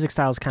 The music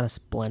styles kind of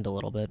blend a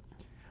little bit.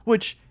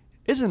 Which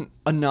isn't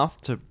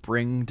enough to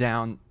bring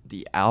down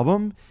the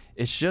album.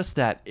 It's just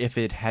that if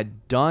it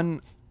had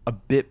done a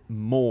bit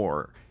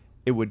more,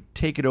 it would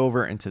take it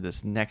over into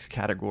this next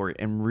category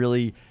and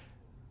really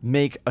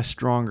make a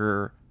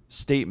stronger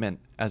statement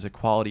as a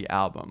quality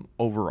album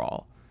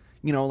overall.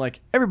 Like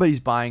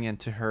everybody's buying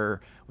into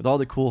her with all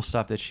the cool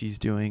stuff that she's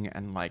doing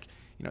and like,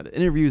 the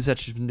interviews that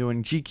she's been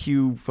doing,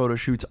 GQ photo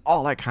shoots,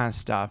 all that kind of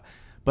stuff.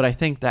 But I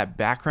think that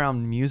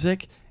background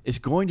music is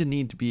going to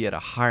need to be at a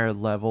higher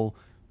level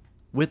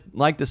with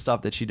like the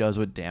stuff that she does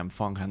with Damn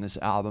Funk on this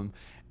album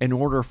in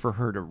order for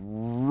her to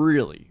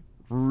really,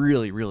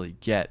 really, really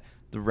get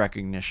the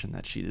recognition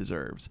that she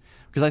deserves.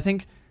 Because I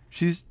think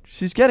she's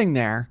getting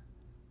there,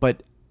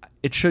 but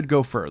it should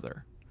go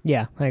further.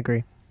 Yeah, I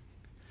agree.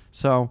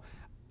 So,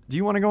 do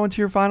you want to go into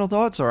your final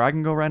thoughts, or I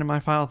can go right into my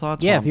final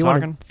thoughts? Yeah, while if you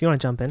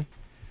want to jump in.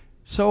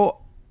 So,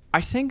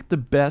 I think the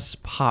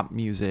best pop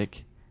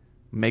music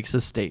makes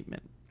a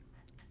statement,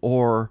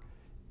 or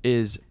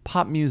is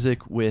pop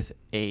music with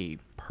a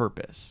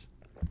purpose.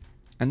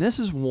 And this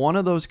is one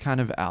of those kind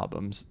of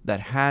albums that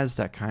has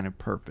that kind of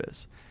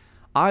purpose.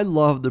 I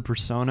love the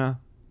persona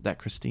that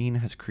Christine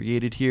has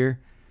created here.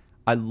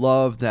 I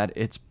love that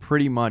it's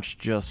pretty much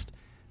just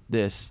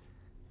this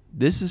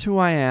is who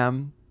I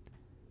am,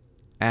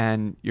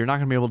 and you're not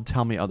going to be able to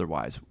tell me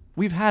otherwise.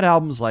 We've had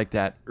albums like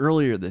that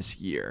earlier this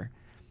year,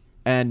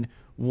 and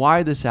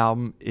why this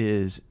album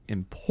is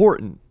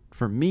important,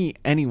 for me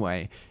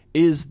anyway,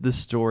 is the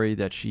story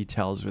that she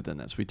tells within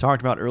this. We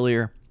talked about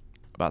earlier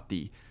about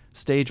the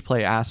stage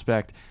play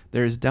aspect.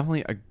 There is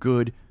definitely a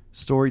good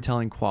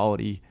storytelling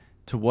quality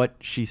to what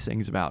she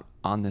sings about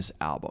on this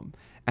album.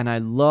 And I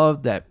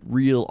love that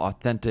real,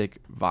 authentic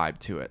vibe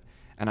to it.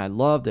 And I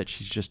love that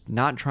she's just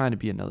not trying to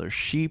be another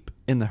sheep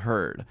in the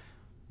herd.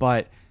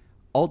 But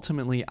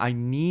ultimately, I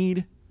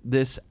need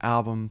this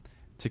album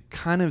to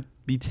kind of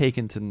be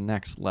taken to the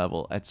next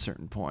level at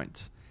certain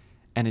points.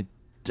 And it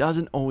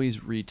doesn't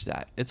always reach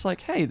that. It's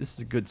like, hey, this is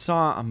a good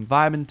song. I'm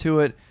vibing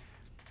to it.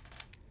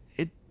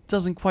 It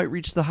doesn't quite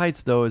reach the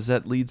heights, though, as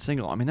that lead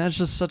single. I mean, that's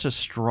just such a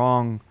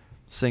strong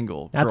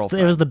single. It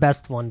was the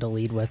best one to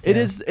lead with. It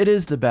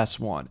is the best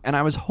one. And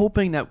I was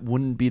hoping that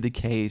wouldn't be the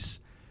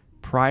case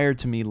prior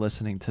to me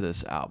listening to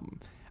this album.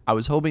 I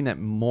was hoping that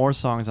more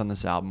songs on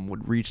this album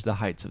would reach the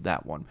heights of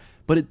that one.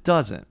 But it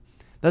doesn't.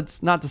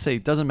 That's not to say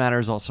It Doesn't Matter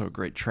is also a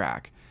great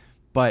track.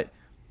 But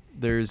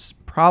there's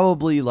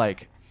probably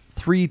like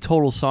 3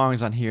 total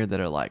songs on here that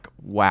are like,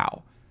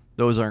 wow,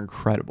 those are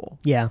incredible.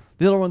 Yeah.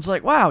 The other one's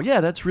like, wow, yeah,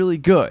 that's really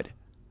good.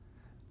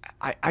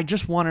 I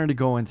just want her to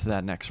go into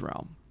that next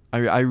realm.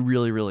 I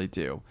really, really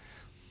do.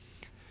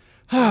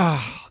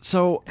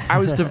 So I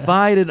was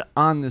divided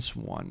on this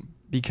one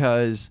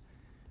because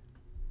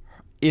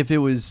if it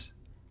was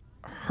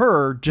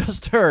her,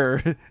 just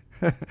her,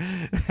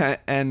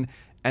 and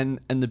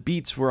the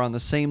beats were on the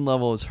same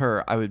level as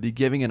her, I would be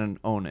giving it an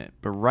own it.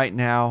 But right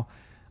now,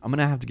 I'm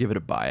gonna have to give it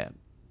a buy it.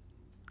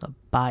 A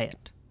buy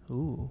it.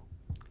 Ooh.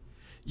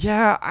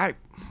 Yeah,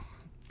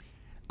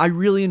 I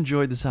really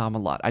enjoyed this album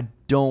a lot. I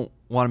don't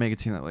want to make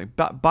it seem that way.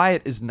 Buy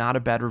it is not a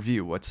bad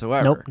review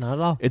whatsoever. Nope, not at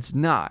all. It's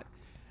not.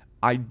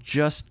 I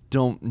just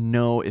don't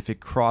know if it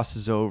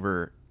crosses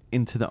over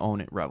into the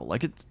own it level.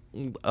 Like it's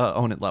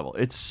own it level.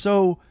 It's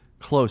so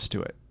close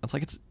to it. It's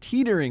like it's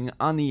teetering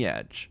on the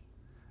edge.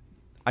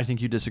 I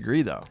think you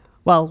disagree though.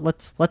 Well,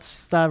 let's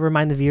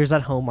remind the viewers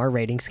at home our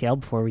rating scale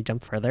before we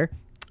jump further.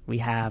 We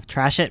have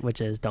Trash It,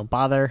 which is don't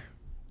bother.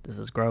 This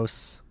is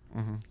gross.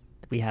 Mm-hmm.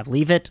 We have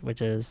Leave It,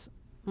 which is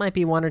might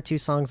be 1 or 2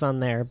 songs on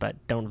there, but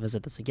don't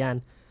visit this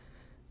again.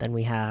 Then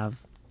we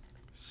have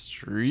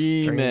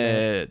Stream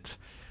It,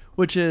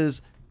 which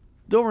is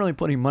don't really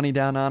put any money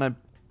down on it,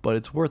 but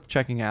it's worth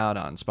checking out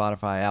on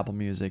Spotify, Apple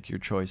Music, your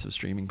choice of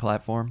streaming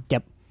platform.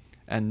 Yep.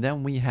 And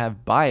then we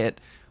have Buy It,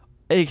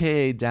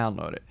 aka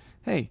download it.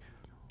 Hey,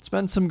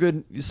 spend some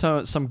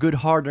good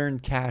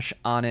hard-earned cash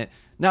on it.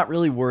 Not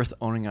really worth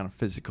owning on a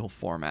physical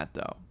format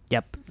though.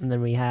 Yep. And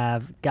then we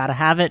have Gotta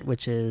Have It,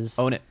 which is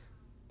Own it.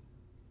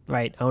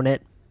 Right, Own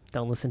It.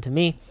 Don't listen to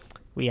me.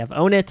 We have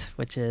Own It,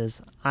 which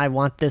is I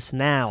want this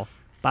now.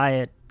 Buy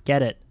it,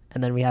 get it.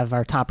 And then we have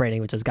our top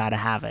rating, which is Gotta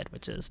Have It,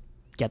 which is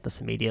get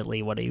this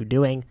immediately. What are you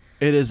doing?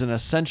 It is an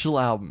essential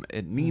album.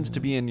 It needs to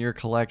be in your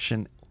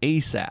collection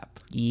ASAP.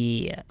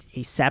 Yeah,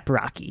 ASAP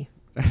Rocky.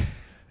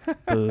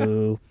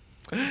 Boo.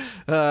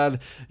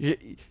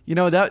 You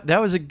know,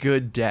 that was a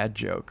good dad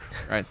joke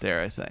right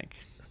there, I think.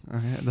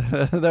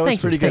 That was Thank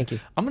you, pretty good. thank you.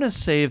 I'm going to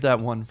save that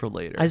one for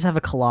later. I just have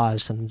a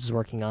collage that I'm just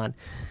working on.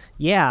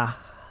 Yeah,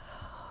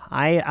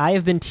 I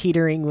have been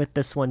teetering with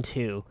this one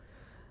too.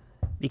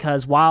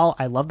 Because while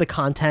I love the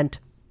content,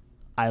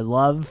 I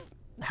love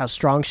how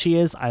strong she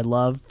is, I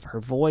love her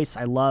voice,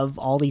 I love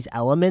all these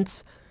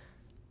elements,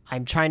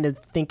 I'm trying to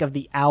think of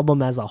the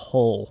album as a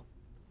whole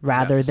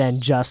rather Yes.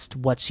 than just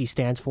what she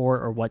stands for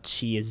or what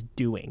she is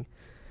doing.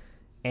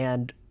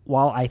 And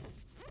while I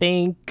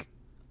think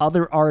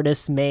other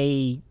artists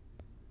may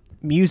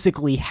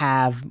musically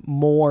have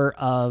more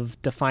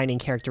of defining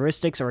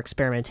characteristics or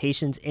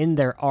experimentations in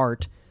their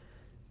art,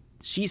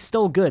 she's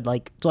still good.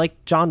 Like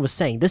John was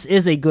saying, this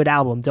is a good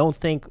album. Don't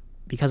think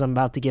because I'm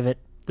about to give it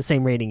the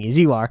same rating as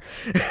you are,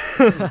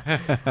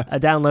 a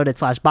download it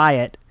 / buy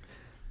it.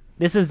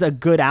 This is a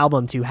good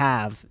album to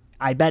have.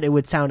 I bet it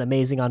would sound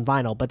amazing on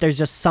vinyl, but there's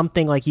just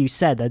something, like you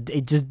said, that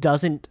it just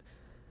doesn't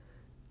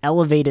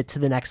elevate it to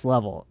the next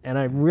level. And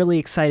I'm really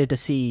excited to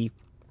see,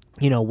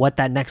 what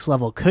that next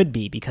level could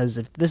be, because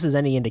if this is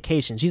any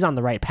indication, she's on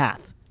the right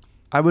path.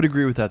 I would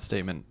agree with that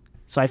statement.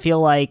 So I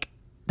feel like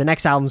the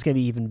next album's going to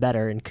be even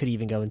better and could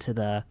even go into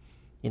the,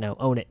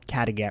 own it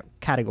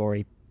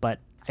category. But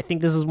I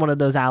think this is one of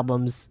those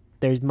albums,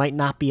 there might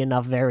not be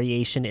enough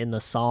variation in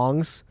the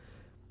songs,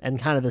 and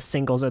kind of the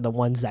singles are the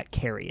ones that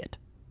carry it.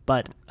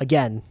 But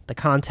again, the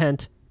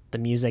content, the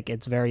music,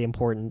 it's very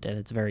important and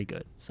it's very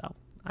good. So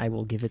I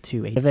will give it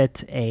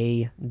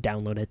a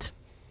download it.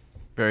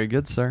 Very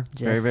good, sir.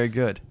 Very, very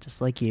good.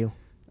 Just like you.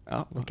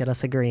 Oh, Look at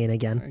us agreeing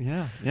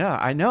again. yeah,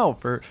 I know.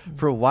 For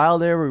a while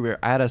there, we were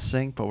out of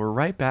sync, but we're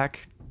right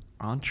back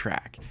on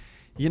track.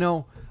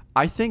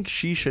 I think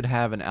she should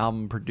have an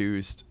album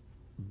produced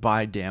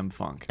by Damn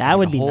Funk. That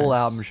would be the whole nice.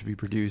 album should be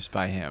produced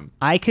by him.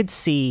 I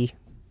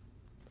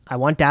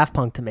want Daft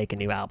Punk to make a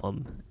new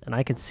album, and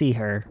I could see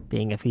her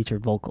being a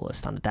featured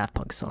vocalist on a Daft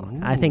Punk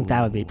song. I think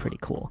that would be pretty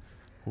cool.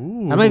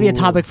 Ooh. That might be a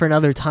topic for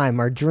another time,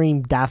 our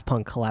dream Daft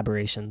Punk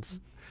collaborations.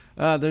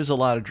 There's a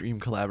lot of dream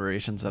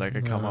collaborations that I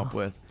could come up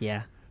with.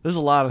 Yeah. There's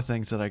a lot of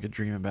things that I could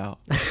dream about.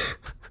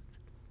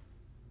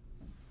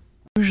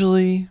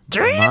 Usually,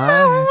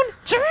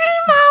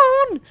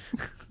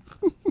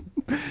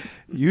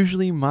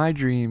 Usually my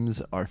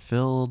dreams are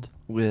filled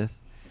with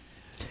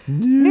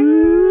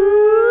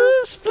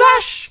news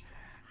flash.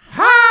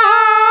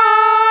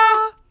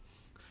 Ha!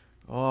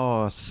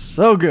 Oh,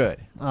 so good.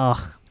 Ugh,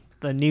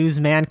 the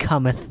newsman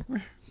cometh.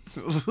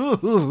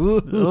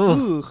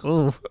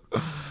 Ooh.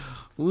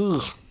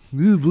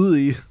 Ooh,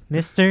 boy.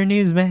 Mr.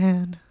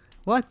 Newsman,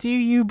 what do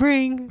you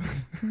bring?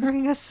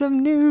 Bring us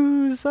some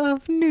news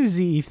of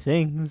newsy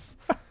things.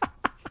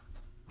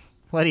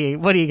 What do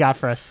you got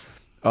for us?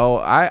 Oh,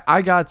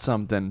 I got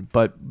something,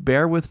 but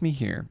bear with me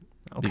here.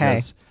 Okay.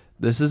 Because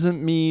this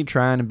isn't me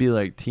trying to be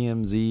like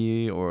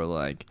TMZ or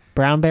like...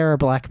 Brown bear or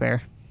black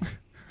bear?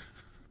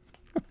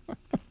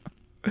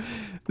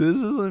 This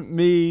isn't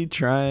me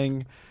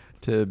trying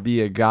to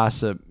be a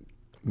gossip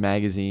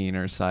magazine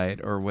or site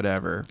or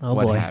whatever, Oh,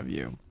 what boy. have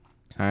you.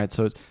 All right,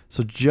 so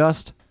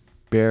just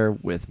bear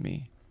with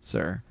me,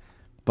 sir.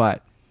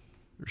 But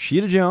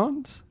Rashida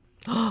Jones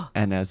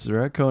and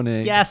Ezra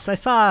Koenig, Yes, I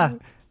saw.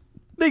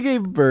 they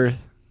gave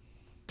birth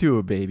to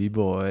a baby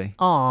boy.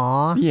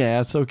 Aw.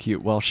 Yeah, so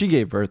cute. Well, she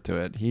gave birth to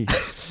it. He,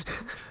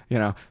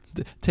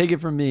 take it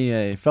from me,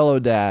 a fellow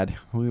dad.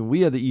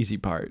 We had the easy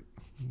part.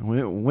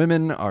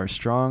 Women are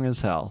strong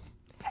as hell.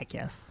 Heck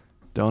yes.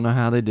 Don't know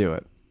how they do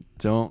it.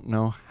 Don't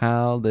know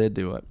how they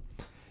do it.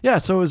 Yeah,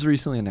 so it was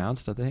recently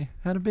announced that they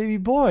had a baby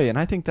boy, and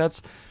I think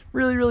that's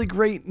really, really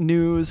great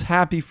news.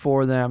 Happy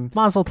for them.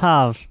 Mazel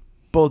tov.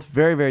 Both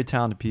very, very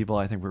talented people.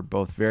 I think we're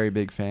both very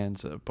big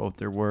fans of both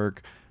their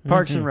work.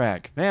 Parks and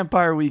Rec,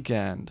 Vampire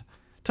Weekend,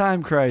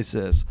 Time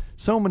Crisis,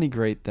 so many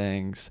great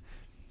things.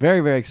 Very,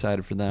 very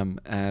excited for them.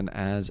 And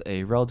as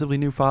a relatively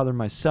new father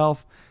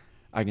myself,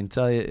 I can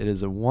tell you it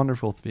is a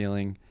wonderful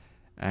feeling,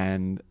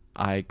 and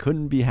I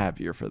couldn't be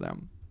happier for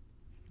them.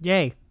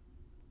 Yay.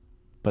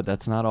 But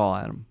that's not all,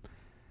 Adam.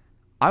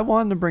 I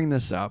wanted to bring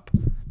this up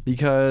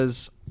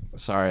because,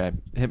 sorry, I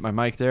hit my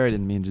mic there. I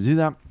didn't mean to do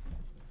that.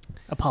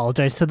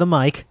 Apologize to the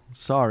mic.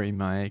 Sorry,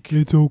 Mike.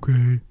 It's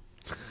okay.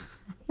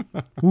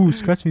 Ooh,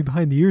 scratch me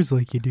behind the ears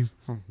like you do.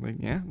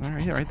 Yeah, all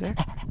right, right there.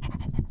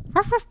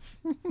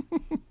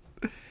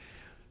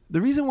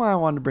 The reason why I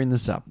wanted to bring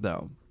this up,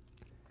 though,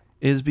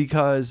 is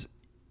because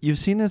you've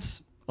seen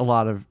this a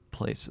lot of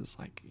places,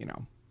 like,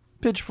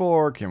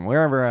 Pitchfork and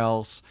wherever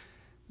else.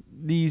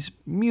 These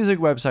music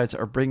websites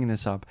are bringing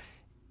this up.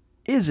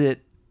 Is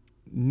it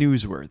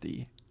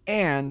newsworthy?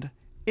 And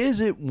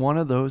is it one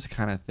of those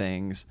kind of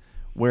things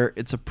where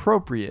it's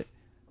appropriate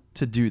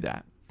to do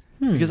that?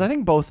 Because I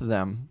think both of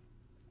them,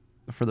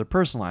 for their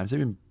personal lives, they've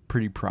been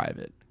pretty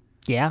private.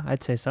 Yeah,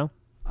 I'd say so.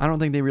 I don't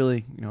think they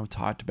really,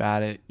 talked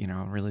about it,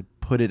 really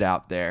put it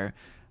out there.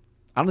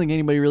 I don't think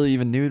anybody really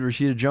even knew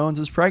Rashida Jones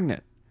was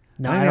pregnant.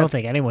 No, I don't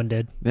think anyone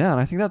did. Yeah,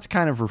 and I think that's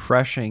kind of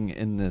refreshing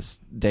in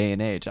this day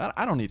and age.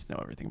 I don't need to know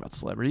everything about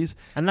celebrities.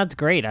 And that's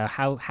great.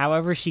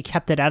 However she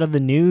kept it out of the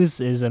news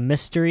is a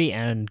mystery,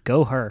 and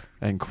go her.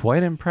 And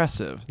quite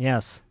impressive.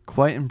 Yes.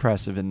 Quite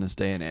impressive in this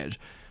day and age.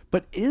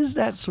 But is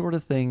that sort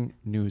of thing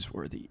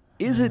newsworthy?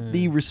 Is it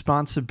the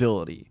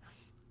responsibility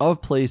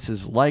of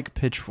places like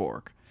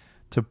Pitchfork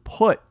to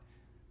put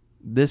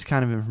this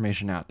kind of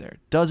information out there?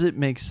 Does it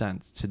make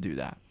sense to do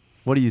that?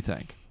 What do you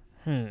think?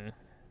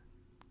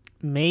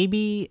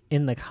 Maybe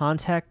in the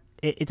context,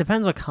 it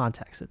depends what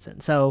context it's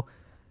in. So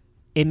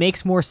it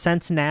makes more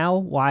sense now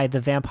why the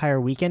Vampire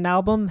Weekend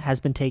album has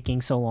been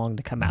taking so long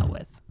to come out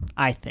with.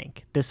 I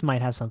think this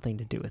might have something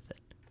to do with it.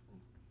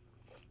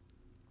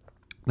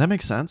 That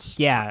makes sense.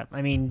 Yeah,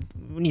 I mean,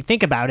 when you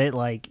think about it,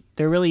 like,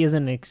 there really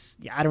isn't,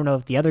 I don't know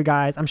if the other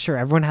guys, I'm sure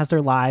everyone has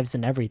their lives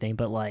and everything,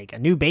 but, like, a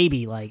new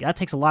baby, like, that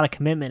takes a lot of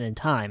commitment and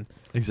time.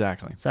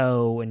 Exactly.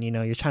 So when,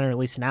 you're trying to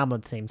release an album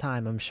at the same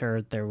time, I'm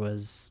sure there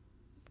was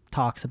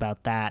talks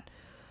about that.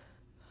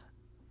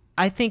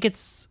 I think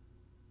it's,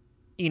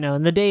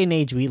 in the day and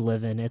age we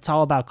live in, it's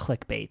all about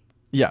clickbait.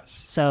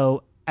 Yes.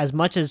 So as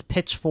much as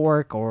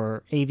Pitchfork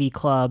or AV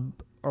Club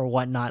or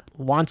whatnot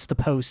wants to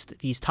post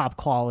these top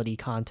quality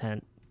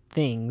content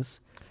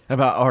things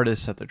about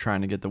artists that they're trying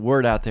to get the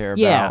word out there about.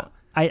 Yeah,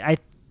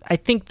 I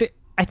think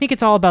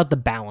it's all about the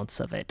balance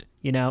of it.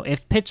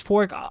 If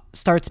Pitchfork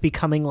starts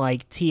becoming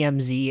like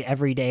TMZ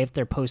every day, if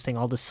they're posting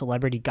all the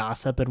celebrity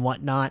gossip and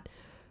whatnot,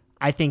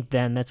 I think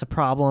then that's a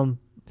problem.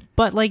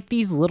 But like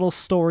these little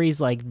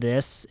stories like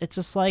this, it's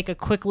just like a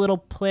quick little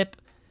clip.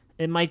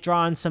 It might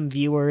draw in some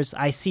viewers.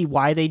 I see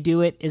why they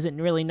do it.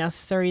 Isn't really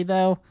necessary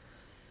though.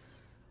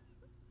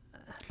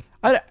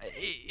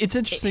 It's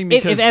interesting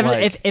because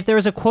if there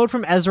was a quote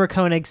from Ezra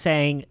Koenig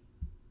saying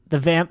the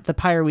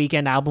Vampire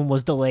Weekend album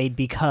was delayed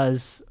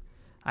because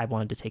I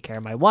wanted to take care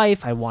of my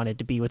wife, I wanted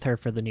to be with her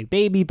for the new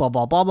baby, blah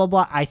blah blah blah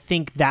blah, I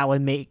think that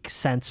would make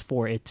sense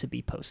for it to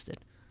be posted.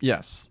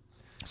 Yes.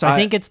 So I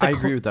think I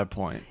agree with that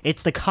point.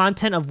 It's the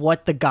content of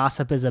what the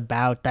gossip is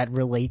about that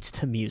relates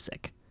to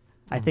music.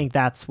 I think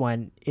that's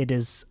when it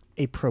is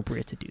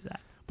appropriate to do that.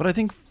 But I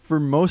think for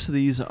most of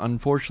these,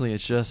 unfortunately,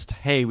 it's just,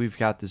 hey, we've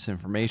got this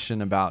information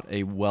about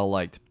a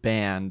well-liked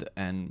band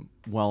and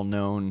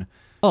well-known.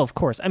 Oh, of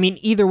course. I mean,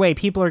 either way,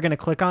 people are going to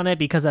click on it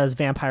because it has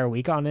Vampire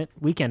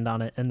Weekend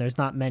on it, and there's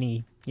not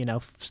many,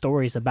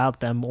 stories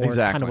about them or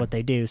kind of what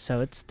they do. So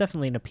it's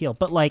definitely an appeal.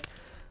 But like,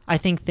 I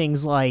think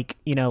things like,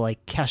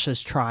 like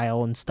Kesha's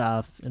trial and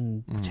stuff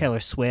and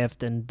Taylor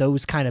Swift and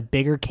those kind of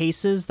bigger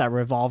cases that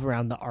revolve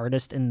around the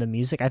artist and the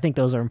music, I think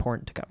those are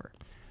important to cover.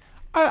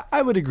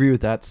 I would agree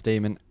with that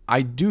statement.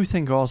 I do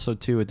think also,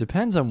 too, it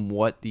depends on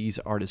what these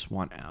artists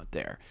want out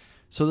there.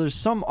 So there's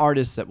some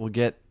artists that will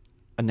get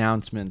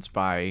announcements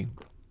by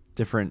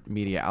different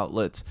media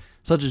outlets,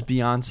 such as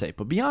Beyonce.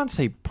 But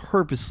Beyonce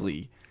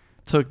purposely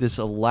took this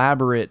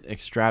elaborate,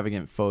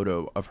 extravagant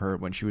photo of her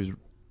when she was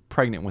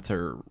pregnant with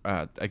her,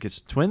 I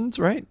guess, twins,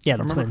 right? Yeah, if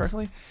I the remember twins.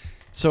 correctly.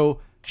 So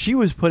she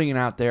was putting it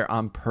out there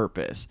on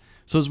purpose.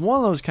 So it's one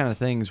of those kind of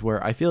things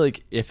where I feel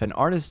like if an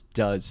artist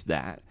does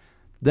that,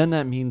 then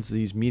that means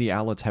these media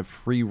outlets have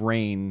free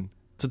reign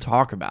to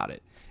talk about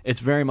it.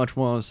 It's very much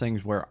one of those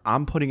things where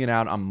I'm putting it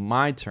out on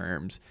my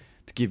terms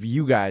to give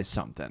you guys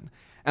something.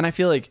 And I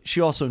feel like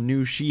she also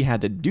knew she had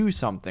to do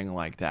something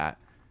like that,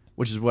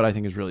 which is what I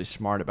think is really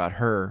smart about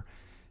her,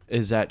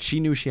 is that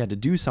she knew she had to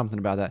do something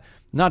about that,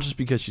 not just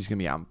because she's going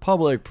to be out in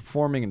public,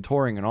 performing and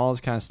touring and all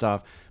this kind of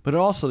stuff, but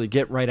also to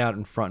get right out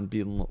in front and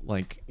be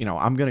like,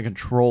 I'm going to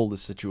control the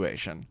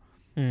situation.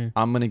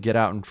 I'm going to get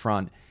out in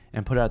front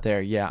and put out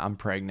there, yeah, I'm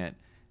pregnant.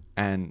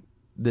 And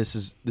this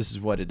is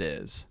what it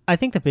is. I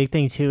think the big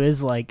thing too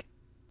is like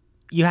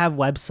you have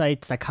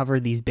websites that cover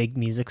these big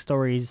music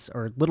stories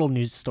or little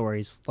news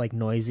stories like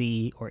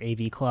Noisy or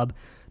AV Club.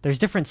 There's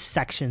different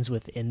sections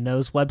within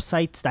those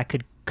websites that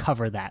could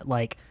cover that.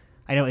 Like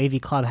I know AV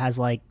Club has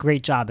like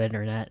Great Job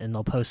Internet and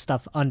they'll post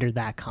stuff under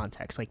that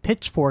context. Like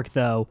Pitchfork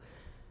though,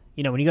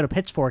 you know, when you go to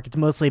Pitchfork, it's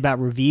mostly about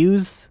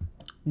reviews,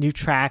 new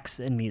tracks,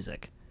 and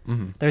music.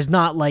 Mm-hmm. There's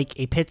not like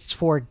a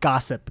Pitchfork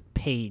gossip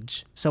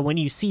page. So when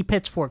you see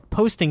Pitchfork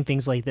posting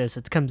things like this,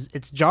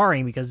 it's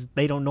jarring because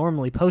they don't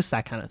normally post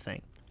that kind of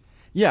thing.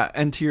 Yeah,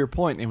 and to your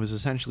point, it was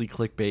essentially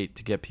clickbait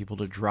to get people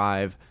to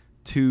drive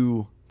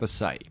to the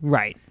site.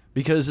 Right.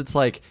 Because it's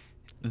like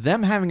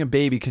them having a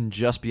baby can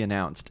just be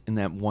announced in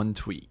that one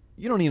tweet.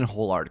 You don't need a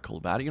whole article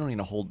about it. You don't need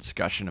a whole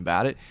discussion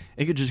about it.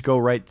 It could just go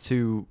right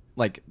to,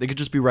 like, they could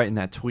just be right in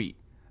that tweet,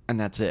 and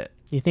that's it.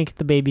 You think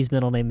the baby's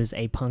middle name is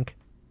A-Punk?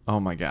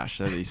 Oh my gosh,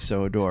 that'd be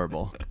so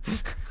adorable.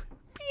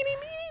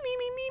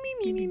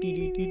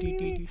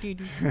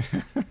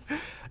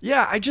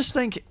 Yeah, I just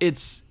think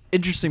it's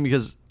interesting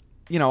because,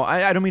 you know,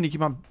 I don't mean to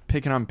keep on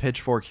picking on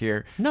Pitchfork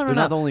here. No, They're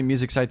not the only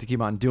music site to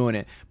keep on doing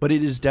it, but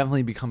it is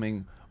definitely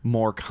becoming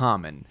more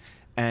common.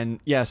 And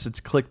yes,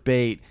 it's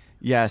clickbait.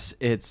 Yes,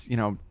 it's, you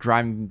know,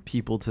 driving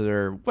people to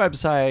their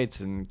websites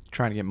and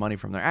trying to get money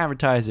from their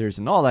advertisers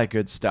and all that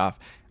good stuff.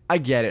 I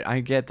get it. I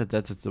get that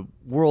that's the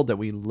world that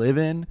we live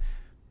in,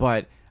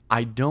 but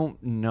I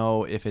don't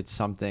know if it's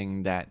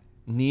something that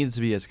needs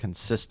to be as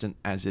consistent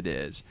as it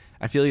is.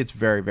 I feel like it's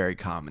very, very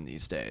common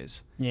these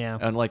days. Yeah.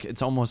 And like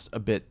it's almost a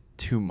bit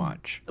too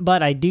much.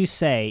 But I do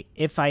say,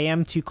 if I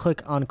am to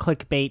click on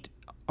clickbait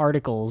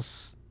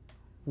articles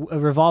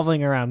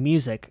revolving around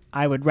music,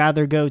 I would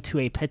rather go to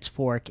a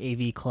Pitchfork,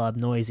 AV Club,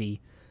 Noisy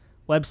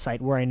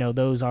website where I know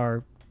those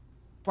are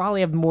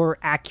probably have more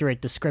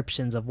accurate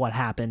descriptions of what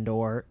happened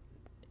or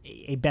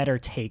a better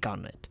take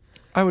on it.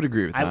 I would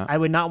agree with that. I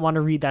would not want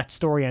to read that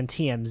story on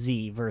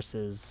TMZ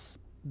versus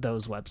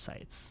those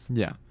websites.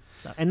 Yeah.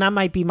 So, and that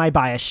might be my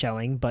bias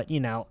showing, but, you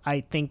know,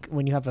 I think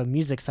when you have a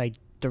music site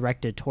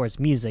directed towards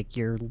music,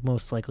 you're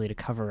most likely to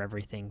cover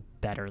everything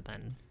better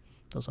than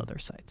those other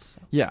sites.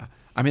 So. Yeah.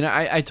 I mean,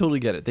 I totally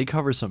get it. They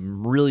cover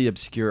some really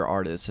obscure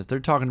artists. If they're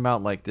talking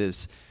about like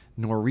this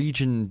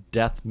Norwegian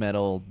death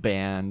metal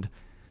band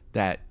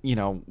that, you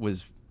know,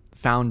 was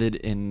founded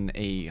in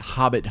a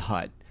hobbit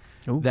hut,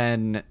 Ooh.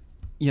 then,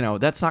 you know,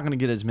 that's not going to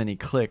get as many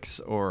clicks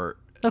or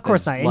Of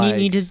course as not.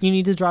 And you likes.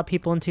 need to draw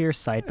people into your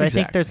site. But I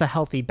think Exactly. there's a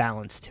healthy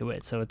balance to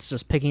it. So it's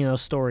just picking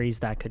those stories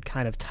that could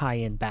kind of tie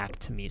in back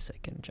to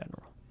music in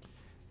general.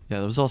 Yeah,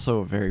 there was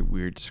also a very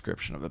weird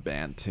description of the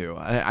band too.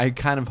 I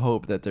kind of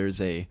hope that there's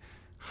a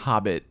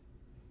hobbit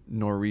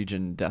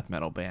Norwegian death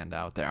metal band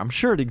out there. I'm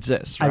sure it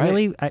exists,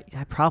 right?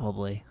 I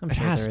probably. I'm It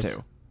sure has there is.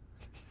 to.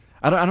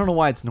 I don't know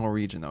why it's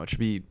Norwegian though. It should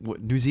be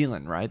New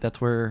Zealand, right?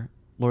 That's where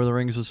Lord of the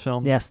Rings was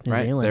filmed. Yes, New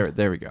right? Zealand.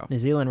 There we go. New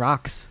Zealand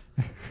rocks.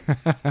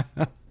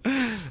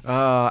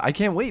 I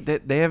can't wait.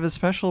 They have a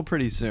special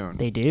pretty soon.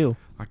 They do.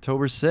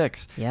 October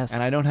 6th. Yes.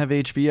 And I don't have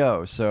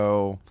HBO,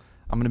 so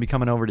I'm going to be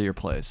coming over to your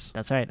place.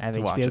 That's right. I have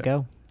To watch HBO it.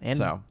 Go and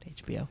So.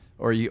 HBO.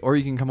 Or you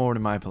can come over to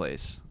my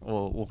place.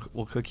 We'll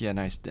cook you a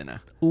nice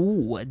dinner.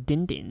 Ooh, a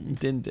din din.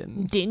 Din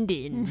din. Din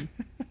din.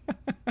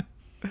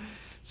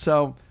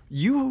 So,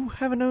 you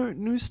have a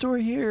news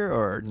story here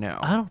or no?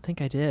 I don't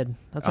think I did.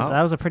 That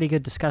Oh. was a pretty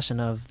good discussion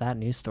of that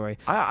news story.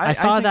 I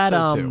saw think that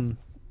so, too.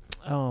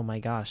 oh my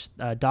gosh,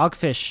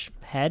 Dogfish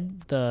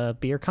Head, the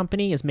beer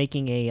company, is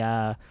making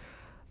a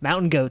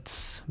Mountain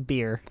Goats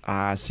beer,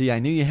 See, I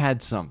knew you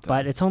had something.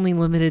 but it's only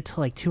limited to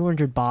like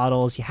 200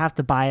 bottles. You have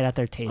to buy it at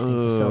their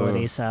tasting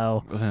facility.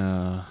 So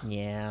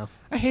yeah,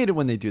 I hate it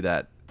when they do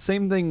that.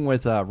 Same thing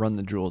with Run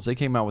the Jewels. They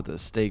came out with a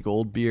Stay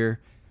Gold beer.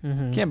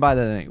 Mm-hmm. Can't buy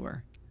that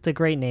anywhere. it's a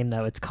great name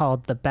though. It's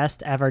called the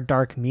Best Ever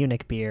Dark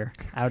Munich Beer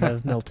out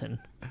of Milton.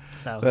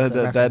 So it's a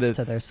That reference is-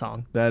 to their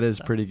song. That is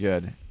pretty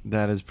good.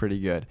 That is pretty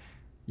good.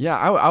 Yeah,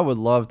 I would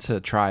love to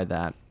try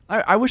that.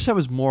 I wish that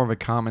was more of a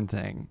common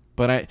thing,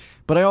 but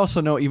I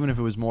also know even if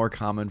it was more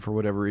common for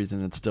whatever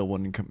reason, it still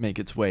wouldn't make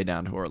its way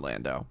down to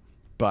Orlando.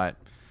 But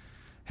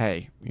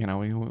hey, you know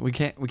we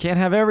can't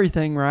have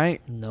everything,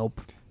 right? Nope.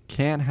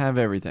 Can't have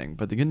everything.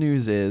 But the good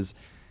news is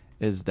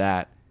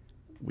that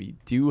we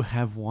do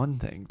have one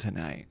thing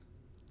tonight.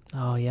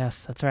 Oh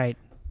yes, that's right.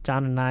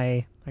 John and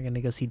I are going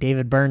to go see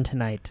David Byrne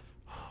tonight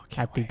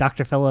Can't at the wait.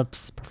 Dr.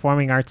 Phillips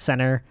Performing Arts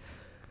Center.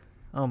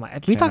 Oh my!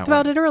 We Cannot talked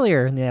about wait. it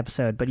earlier in the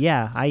episode, but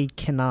yeah, I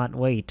cannot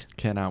wait.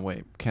 Cannot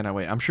wait.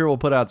 I'm sure we'll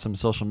put out some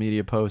social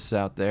media posts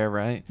out there,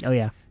 right? Oh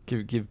yeah,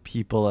 Give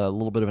people a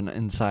little bit of an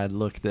inside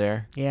look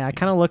there. yeah. I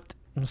kind of looked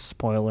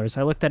spoilers.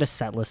 I looked at his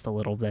set list a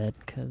little bit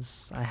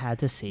because I had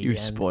to see. You and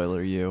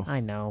spoiler, you. I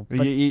know,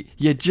 but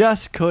You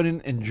just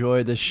couldn't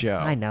enjoy the show.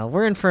 I know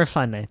we're in for a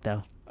fun night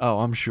though. Oh,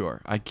 I'm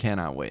sure. I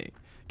cannot wait.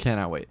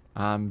 Cannot wait.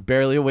 I'm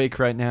barely awake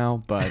right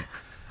now, but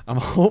I'm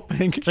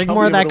hoping. Drink I'll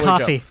more be of able that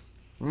to wake up.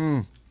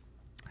 coffee.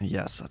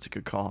 Yes, that's a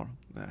good call.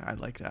 I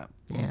like that.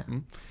 Yeah.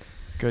 Mhm.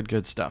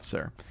 Good stuff,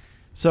 sir.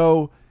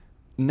 So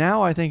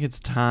now I think it's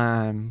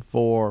time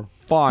for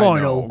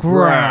Final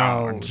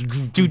Ground.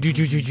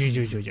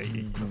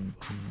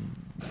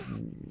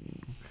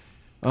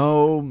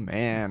 Oh,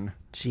 man.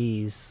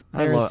 Jeez.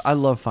 I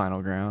love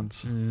Final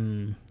Grounds.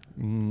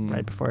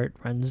 Right before it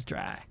runs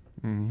dry.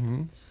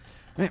 Mm-hmm.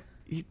 Man,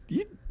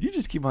 you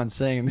just keep on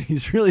saying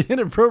these really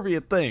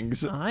inappropriate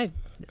things. I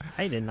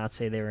did not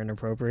say they were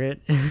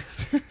inappropriate.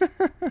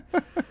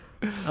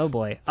 Oh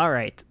boy. All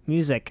right.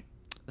 Music.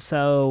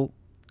 So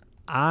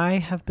I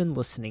have been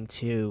listening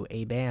to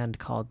a band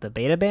called the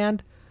Beta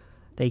Band.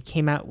 They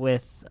came out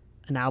with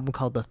an album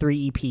called The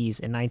Three EPs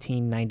in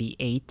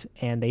 1998,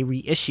 and they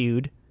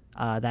reissued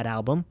that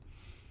album.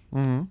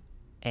 Mm-hmm.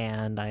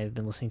 And I've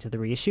been listening to the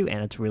reissue,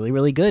 and it's really,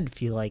 really good.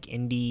 If you like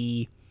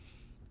indie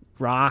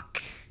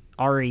rock,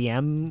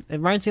 REM, it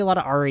reminds me a lot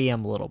of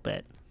REM a little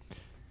bit.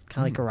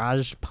 Kind of like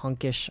garage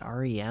punkish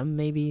REM,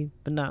 maybe,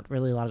 but not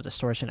really a lot of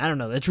distortion. I don't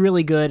know. It's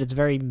really good. It's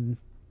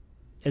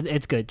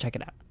it's good. Check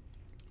it out.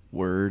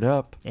 Word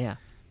up. Yeah.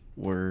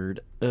 Word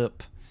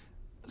up.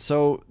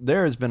 So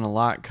there has been a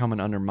lot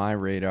coming under my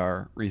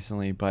radar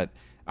recently, but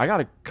I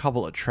got a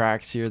couple of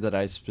tracks here that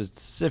I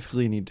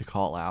specifically need to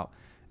call out.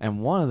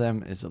 And one of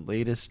them is the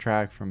latest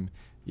track from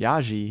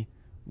Yaji,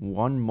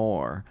 One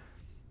More.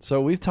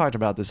 So we've talked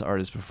about this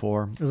artist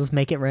before. Does this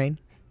Make It Rain?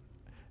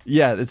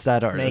 Yeah, it's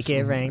that artist. Make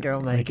it rain, girl,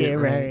 make it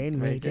rain.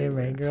 Make it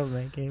rain, girl,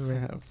 make it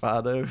rain.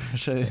 Father,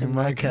 in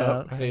my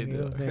cup. Hey,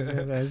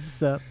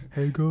 what's up?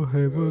 Hey, go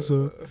ahead, what's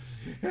up?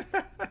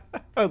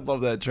 I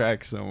love that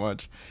track so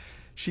much.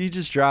 She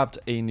just dropped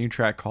a new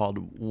track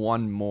called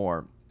One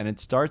More, and it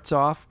starts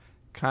off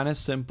kind of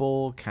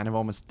simple, kind of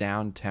almost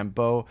down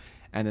tempo,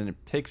 and then it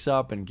picks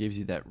up and gives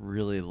you that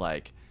really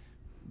like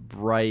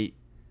bright,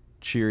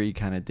 cheery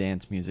kind of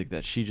dance music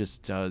that she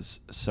just does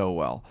so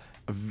well.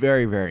 A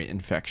very, very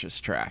infectious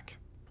track.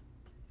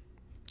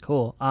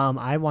 Cool.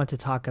 I want to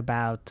talk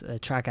about a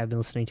track I've been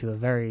listening to a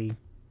very,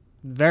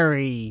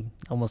 very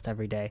almost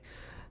every day.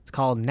 It's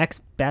called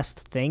Next Best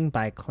Thing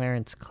by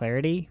Clarence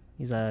Clarity.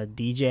 He's a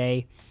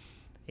DJ.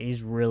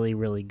 He's really,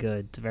 really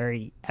good. It's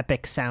very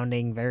epic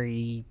sounding,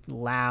 very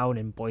loud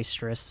and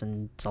boisterous,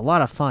 and it's a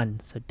lot of fun.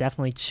 So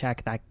definitely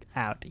check that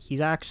out.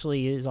 He's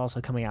actually is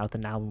also coming out with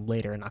an album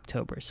later in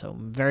October, so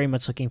I'm very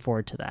much looking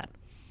forward to that.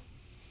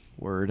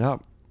 Word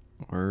up.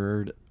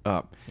 Word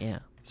up. Yeah.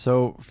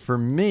 So for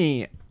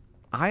me,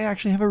 I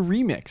actually have a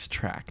remix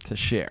track to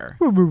share.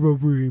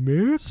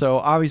 Remix? So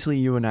obviously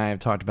you and I have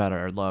talked about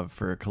our love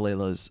for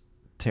Kalela's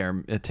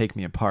Take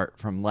Me Apart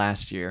from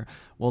last year.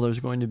 Well,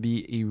 there's going to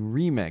be a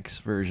remix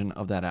version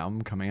of that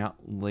album coming out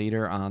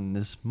later on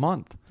this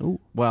month. Ooh.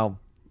 Well,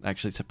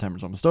 actually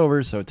September's almost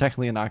over, so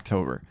technically in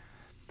October.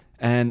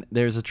 And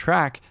there's a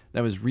track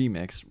that was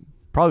remixed,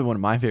 probably one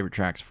of my favorite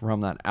tracks from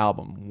that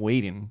album,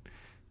 Waiting,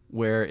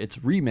 where it's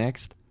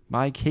remixed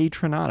by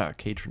Kaytranada.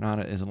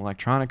 Kaytranada is an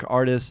electronic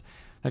artist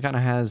that kind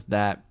of has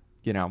that,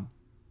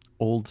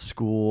 old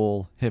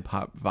school hip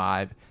hop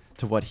vibe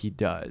to what he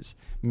does,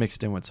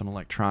 mixed in with some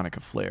electronica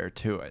flair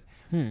to it.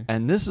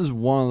 And this is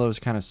one of those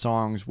kind of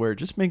songs where it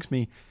just makes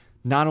me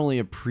not only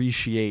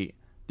appreciate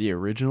the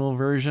original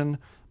version,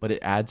 but it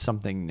adds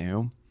something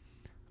new.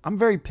 I'm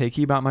very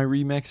picky about my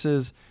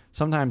remixes.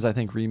 Sometimes I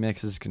think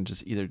remixes can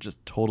just either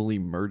just totally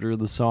murder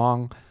the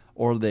song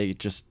or they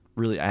just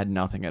really add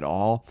nothing at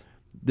all.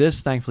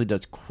 This thankfully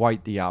does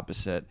quite the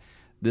opposite.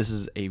 This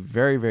is a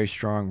very, very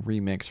strong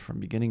remix from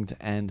beginning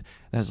to end.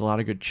 It has a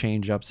lot of good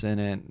change-ups in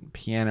it,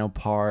 piano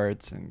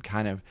parts, and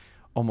kind of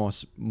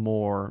almost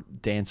more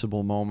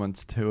danceable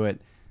moments to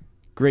it.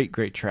 Great,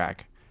 great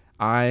track.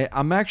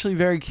 I'm actually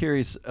very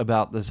curious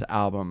about this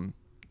album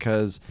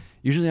because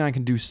usually I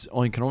can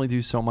only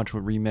do so much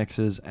with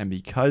remixes, and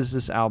because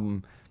this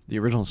album, the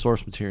original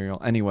source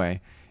material anyway,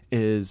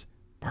 is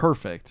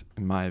perfect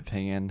in my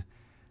opinion,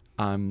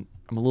 I'm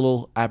a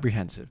little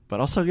apprehensive, but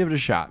I'll still give it a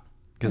shot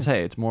because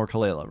hey, it's more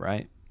Kalela,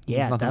 right?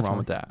 Yeah, Nothing definitely. wrong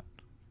with that.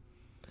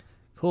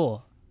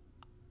 Cool.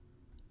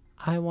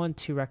 I want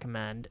to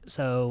recommend.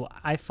 So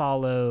I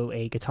follow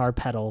a guitar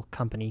pedal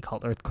company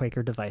called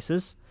Earthquaker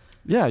Devices.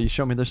 Yeah, you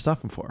showed me their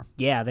stuff before.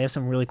 Yeah, they have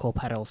some really cool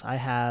pedals. I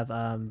have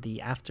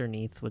the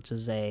Afterneath, which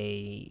is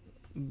a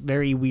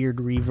very weird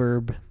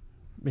reverb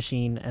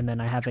machine, and then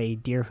I have a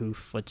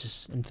Deerhoof, which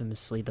is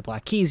infamously the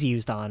Black Keys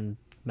used on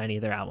many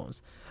of their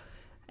albums.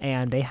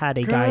 And they had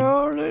a guy.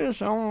 Girl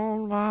is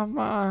on my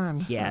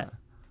mind. Yeah,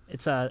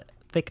 it's a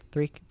Thick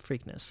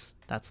Freakness.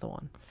 That's the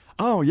one.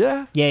 Oh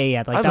yeah.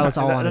 Yeah. Like that was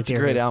all on a That's a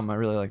great Deerhoof. album. I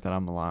really like that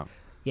album a lot.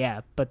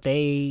 Yeah, but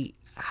they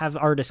have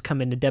artists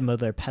come in to demo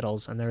their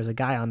pedals, and there was a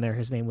guy on there.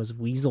 His name was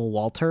Weasel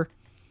Walter,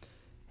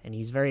 and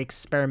he's very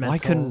experimental. Why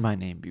couldn't my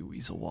name be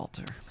Weasel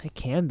Walter? It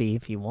can be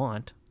if you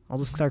want. I'll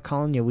just start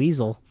calling you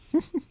Weasel.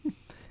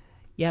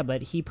 Yeah,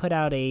 but he put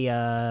out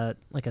a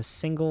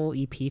single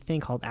EP thing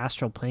called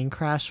Astral Plane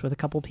Crash with a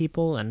couple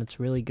people, and it's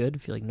really good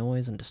if you like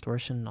noise and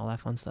distortion and all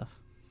that fun stuff.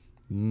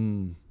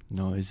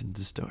 Noise and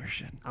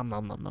distortion. Nom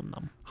nom nom nom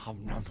nom. Yum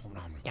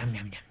yum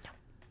yum yum.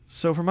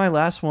 So for my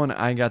last one,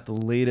 I got the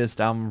latest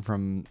album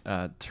from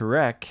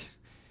Terek.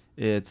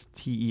 It's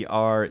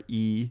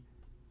Terekkke,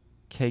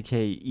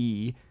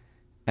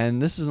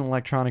 And this is an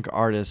electronic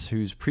artist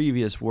whose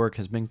previous work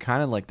has been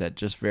kind of like that,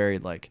 just very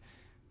like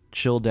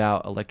chilled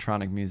out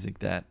electronic music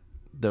that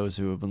those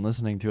who have been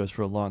listening to us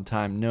for a long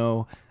time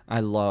know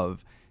I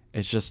love.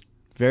 It's just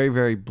very,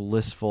 very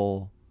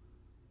blissful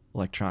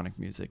electronic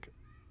music.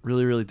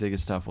 Really, really dig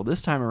his stuff. Well,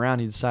 this time around,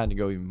 he decided to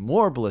go even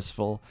more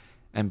blissful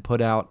and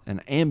put out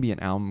an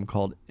ambient album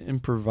called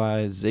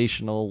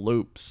Improvisational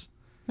Loops.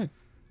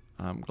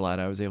 I'm glad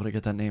I was able to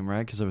get that name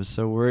right because I was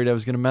so worried I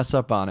was going to mess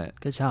up on it.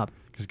 Good job.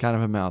 It's kind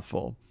of a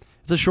mouthful.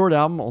 It's a short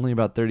album, only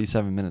about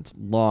 37 minutes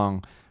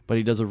long, but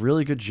he does a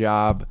really good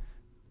job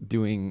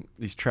doing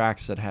these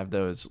tracks that have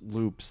those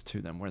loops to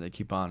them where they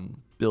keep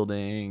on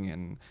building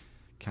and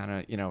kind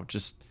of,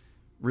 just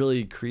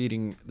really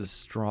creating this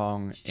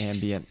strong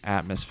ambient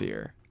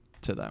atmosphere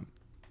to them.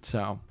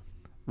 So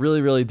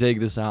really, really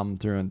dig this album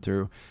through and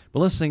through.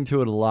 Been listening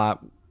to it a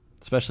lot,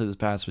 especially this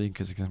past week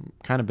because it's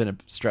kind of been a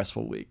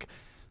stressful week.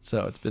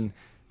 So it's been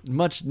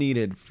much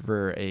needed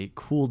for a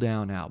cool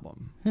down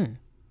album.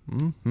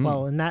 Mm-hmm.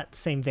 Well, in that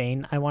same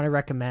vein, I want to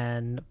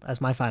recommend as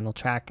my final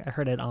track. I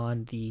heard it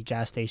on the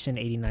jazz station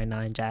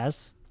 89.9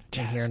 Jazz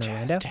here in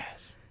Orlando.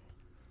 Jazz.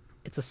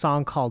 It's a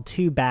song called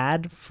Too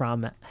Bad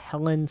from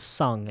Helen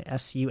Sung,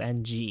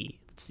 S-U-N-G.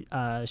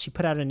 She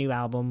put out a new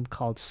album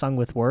called Sung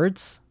with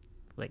Words,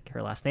 like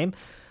her last name.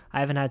 I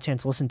haven't had a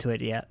chance to listen to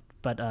it yet,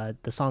 but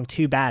the song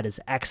Too Bad is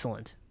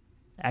excellent.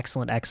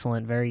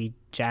 Excellent. Very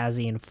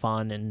jazzy and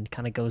fun and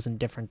kind of goes in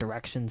different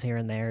directions here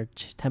and there.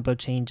 Tempo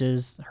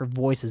changes. Her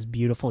voice is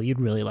beautiful. You'd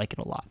really like it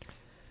a lot.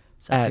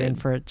 So if you're in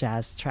for a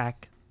jazz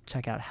track,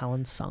 check out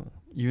Helen Sung.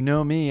 You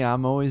know me,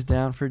 I'm always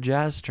down for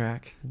jazz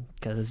track.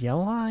 Because you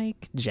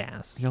like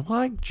jazz. You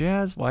like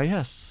jazz? Why,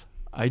 yes,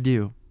 I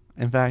do.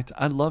 In fact,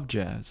 I love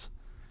jazz.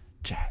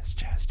 Jazz.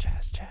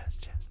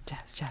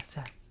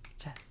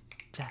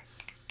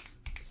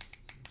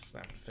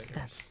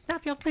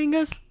 Snap your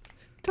fingers.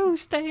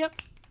 2-step.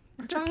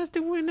 John's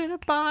doing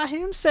it by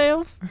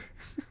himself.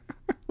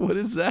 What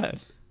is that?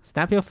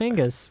 Snap your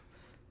fingers.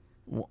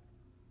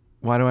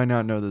 Why do I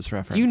not know this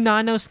reference? Do you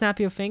not know Snap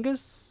Your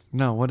Fingers?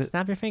 No, what is...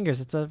 Snap Your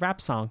Fingers. It's a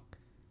rap song.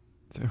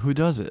 Who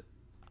does it?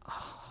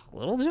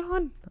 Little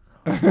John?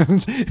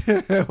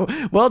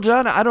 Well,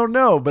 John, I don't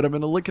know, but I'm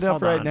going to look it up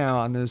Hold right on. now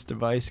on this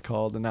device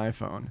called an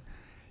iPhone.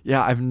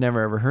 Yeah, I've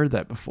never ever heard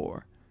that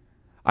before.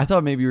 I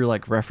thought maybe you were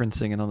like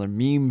referencing another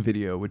meme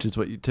video, which is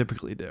what you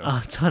typically do.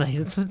 Oh,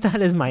 that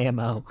is my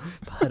MO.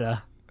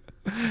 But,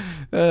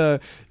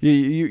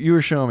 you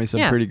were showing me some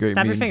pretty great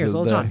Snap Your memes Fingers, the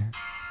Little other John.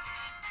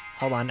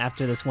 Hold on,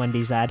 after this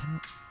Wendy's ad.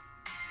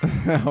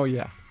 day. Oh,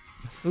 yeah.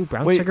 Ooh,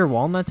 brown Wait. sugar,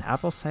 walnuts,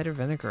 apple cider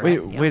vinegar.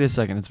 Wait a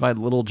second. It's by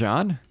Little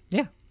John?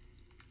 Yeah.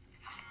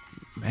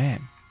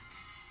 Man.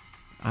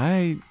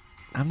 I'm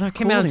not It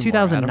came cool out in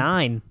anymore,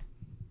 Adam. 2009.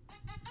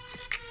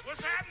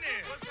 What's happening?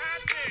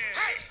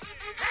 Hey,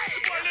 it's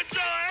boy Lil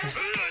Jon.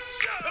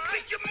 The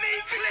big you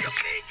mean click.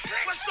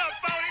 What's up,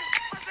 Bodie?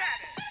 What's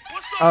happening?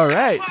 What's up, All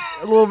right.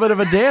 Paul? A little bit of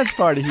a dance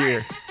party here.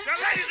 Now,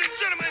 ladies and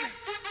gentlemen,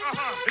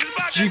 it's about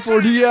that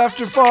G4D time.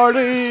 after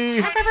party.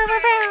 Now,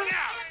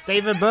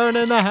 David Byrne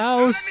in the let me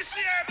house.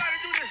 see everybody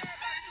do this.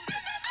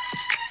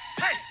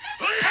 Hey,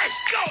 let's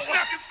go.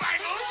 Snap your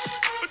fingers.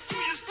 Do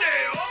your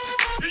style.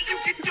 You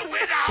can do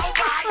it all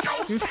by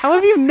yourself. How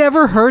have you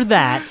never heard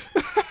that?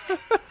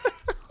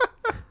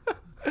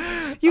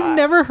 You've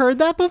never heard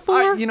that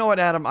before? You know what,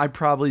 Adam? I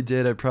probably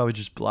did. I probably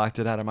just blocked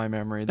it out of my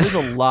memory. There's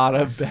a lot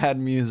of bad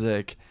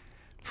music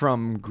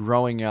from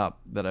growing up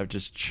that I've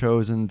just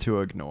chosen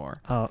to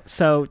ignore. Oh,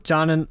 so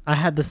John and I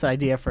had this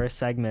idea for a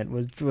segment,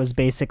 which was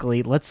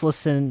basically let's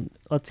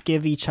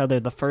give each other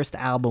the first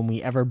album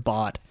we ever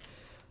bought.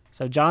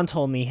 So John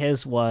told me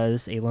his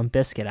was a Limp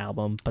Bizkit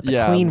album, but the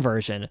Yeah. clean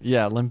version.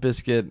 Yeah, Limp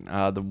Bizkit,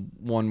 the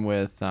one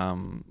with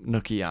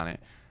Nookie on it.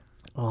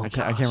 Oh, I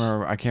can't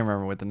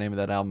remember what the name of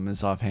that album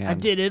is offhand. I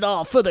did it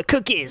all for the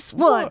cookies.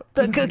 What?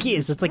 The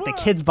cookies. It's like the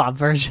Kids Bop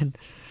version.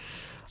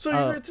 So you're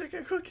gonna take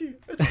a cookie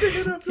and stick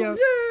it up Yeah.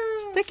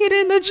 yeah. Stick it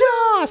in the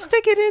jar.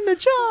 Stick it in the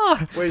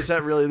jar. Wait, is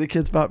that really the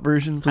Kids Bop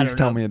version? Please don't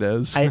tell know. me it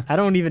is. I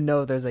don't even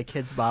know if there's a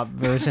Kids Bop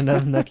version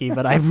of Nookie,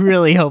 but I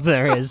really hope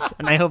there is.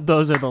 And I hope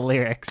those are the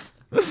lyrics.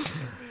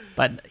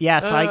 But yeah,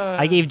 so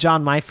I gave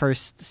John my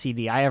first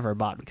CD I ever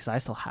bought because I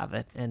still have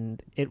it.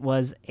 And it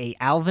was a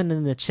Alvin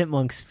and the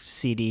Chipmunks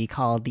CD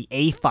called The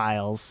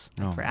A-Files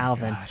Oh for my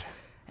Alvin. God.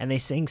 And they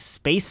sing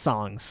space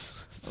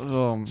songs. Here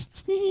come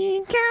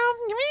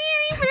the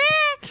very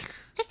back.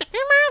 It's the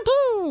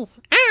MIBs.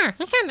 Here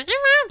come the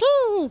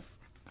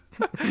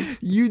MIBs.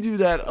 You do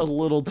that a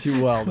little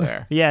too well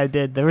there. Yeah, I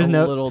did. There was A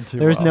no little too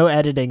there was well. no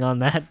editing on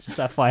that, just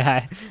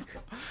FYI.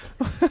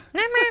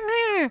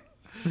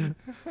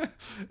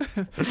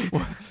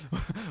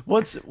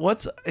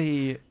 What's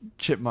a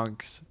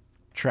Chipmunks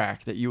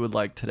track that you would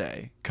like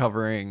today,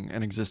 covering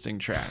an existing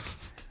track?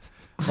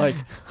 like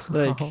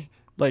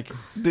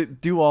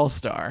do All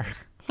Star.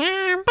 Somebody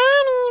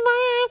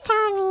once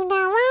told me the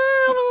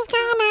world is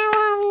gonna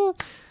roll me.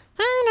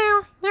 I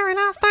know you're an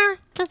all-star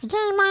 'cause you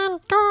came on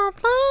go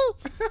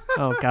play.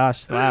 Oh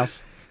gosh, wow.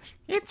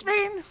 It's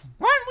been 1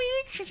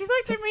 week since you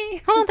looked at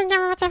me. I don't think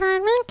ever what's ever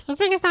in mink. As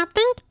big as that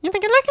think. You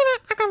think you're looking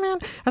at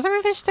Aquaman. As I'm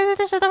a fish to the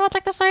dish of the world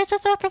like the soy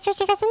just up. That's what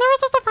she gets. And there was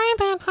just a frying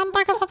pan. I'm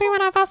like a sloppy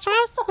when I pass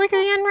stripes. Look at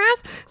the end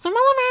rise. Some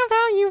other man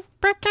value.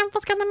 Brett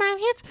Campbell's got the man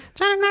hits.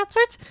 Trying to match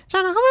switch.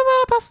 Trying to help me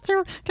about a bust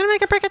through. Gonna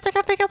make a break, a take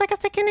a figure like a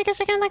sticky nigga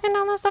chicken like an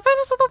all the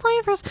finest of the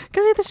flavors.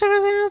 Cause eat the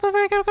sugars in the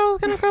very good goes.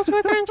 Gonna grow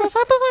with her into a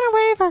sharp as on a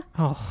waiver.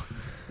 Oh,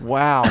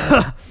 Wow.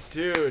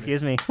 Dude.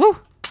 excuse me. Woo.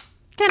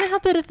 Can't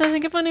help it if I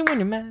think it's funny when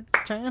you're mad.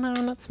 Trying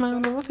to not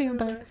smile or feel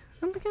bad.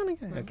 I'm the kind of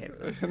guy. Okay.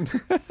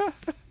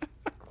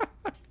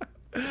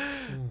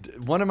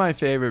 One of my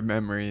favorite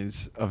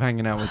memories of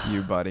hanging out with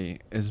you, buddy,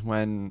 is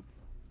when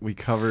we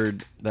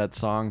covered that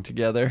song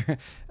together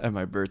at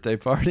my birthday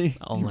party.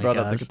 Oh You my brought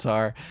out the gosh.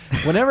 guitar.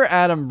 Whenever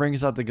Adam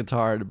brings out the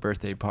guitar at a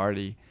birthday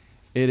party,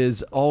 it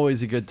is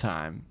always a good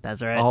time.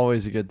 That's right.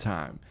 Always a good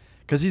time.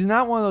 Because he's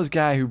not one of those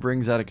guys who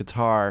brings out a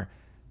guitar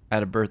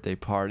at a birthday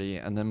party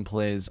and then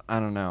plays, I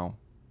don't know,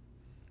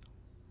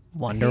 Hey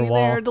there,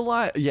 Wonderwall.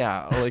 Delilah.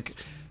 Yeah, like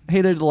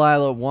Hey There,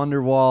 Delilah,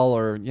 Wonderwall,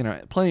 or, you know,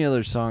 plenty of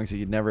other songs that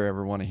you'd never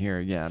ever want to hear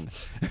again.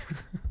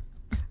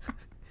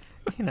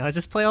 You know,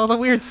 just play all the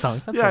weird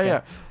songs. That's Yeah, okay.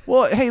 yeah.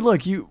 Well, hey,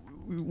 look,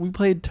 we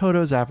played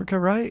Toto's Africa,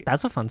 right?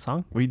 That's a fun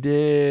song. We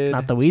did.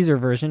 Not the Weezer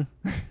version.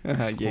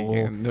 Yeah, Cool.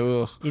 yeah,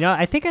 no. You know,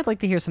 I think I'd like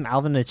to hear some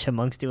Alvin and the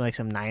Chipmunks do like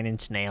some Nine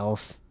Inch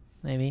Nails,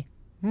 maybe.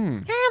 Hmm.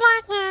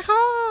 I like your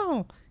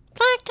hole.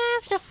 Black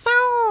as your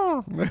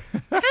soul. I'd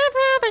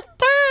rather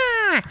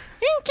die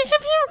and give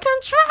you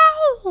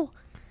control.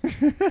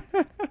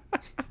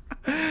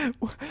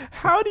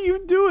 How do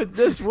you do it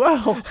this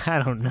well? I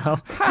don't know.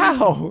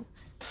 How?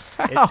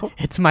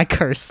 It's my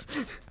curse.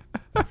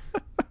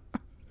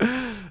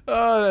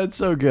 Oh, that's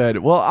so good.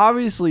 Well,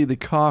 obviously the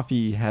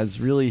coffee has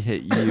really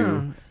hit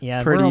you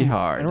Yeah, pretty we're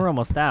hard. And we're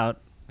almost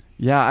out.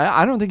 Yeah,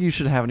 I don't think you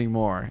should have any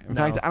more. In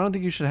No. fact, I don't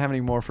think you should have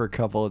any more for a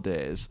couple of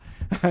days.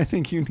 I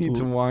think you need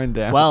to wind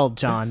down. Well,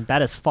 John,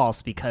 that is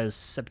false because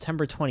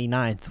September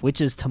 29th,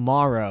 which is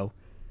tomorrow,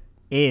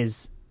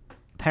 is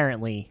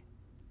apparently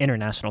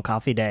International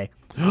Coffee Day.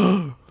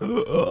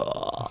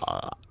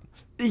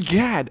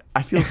 Egad,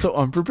 I feel so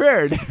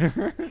unprepared.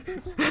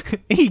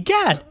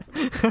 Egad!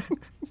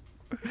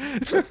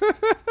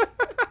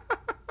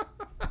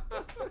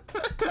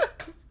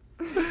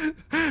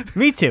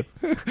 Me too.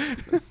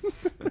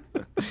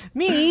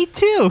 Me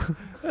too.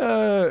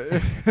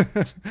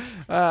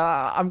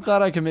 I'm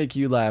glad I can make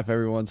you laugh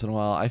every once in a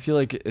while. I feel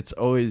like it's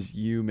always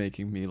you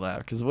making me laugh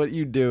because what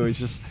you do is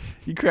just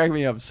you crack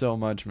me up so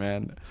much,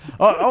 man.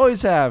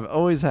 Always have,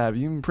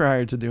 even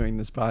prior to doing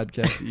this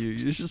podcast.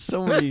 There's just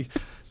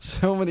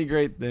so many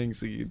great things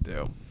that you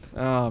do.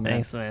 Oh man,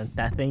 Thanks, man.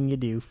 That thing you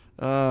do.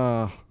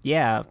 oh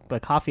Yeah,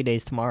 but coffee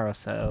day's tomorrow,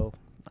 so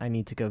I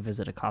need to go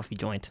visit a coffee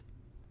joint.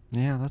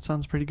 yeah, that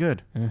sounds pretty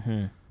good.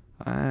 Mm-hmm.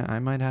 I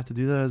might have to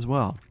do that as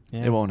well.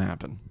 Yeah. It won't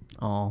happen.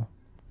 Oh,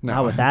 No.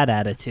 not with that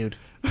attitude.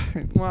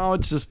 Well,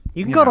 it's just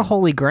You can go to know.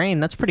 Holy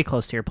Grain. That's pretty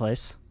close to your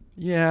place.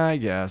 Yeah, I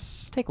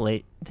guess. Take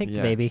the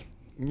Yeah. baby.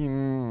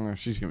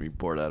 She's gonna be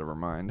bored out of her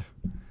mind.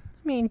 I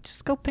mean,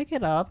 just go pick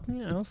it up.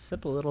 You know,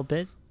 sip a little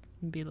bit,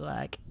 and be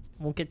like,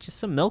 "We'll get you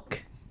some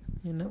milk."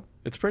 You know.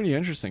 It's pretty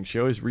interesting. She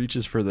always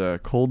reaches for the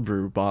cold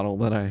brew bottle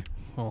that I.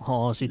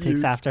 Oh, she takes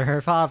Use. after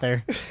her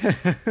father.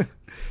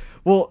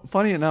 Well,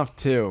 funny enough,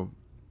 too,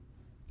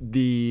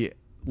 the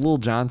Lil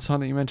Jon song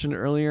that you mentioned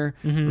earlier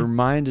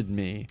reminded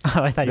me.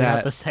 Oh, I thought you were about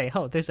that- to say,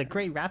 "Oh, there's a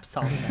great rap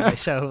song that I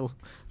show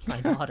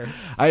my daughter."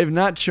 I have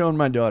not shown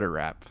my daughter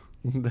rap,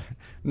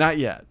 not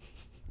yet.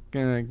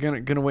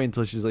 Gonna wait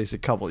until she's at least a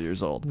couple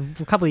years old.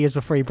 A couple of years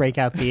before you break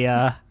out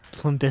the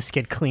Limp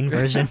Bizkit clean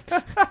version.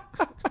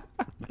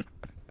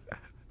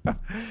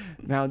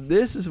 Now,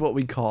 this is what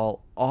we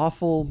call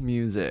awful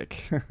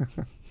music.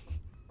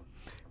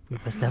 We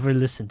must never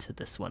listen to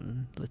this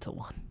one, little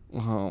one.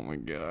 Oh my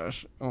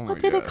gosh. Oh my What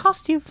did it God.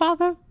 cost you,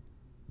 father?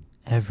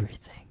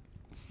 Everything.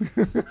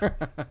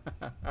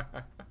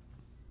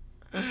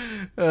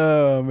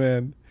 Oh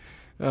man.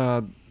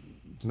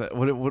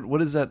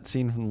 What is that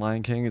scene from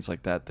Lion King? It's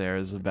like that there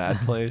is a bad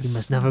place. You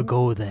must never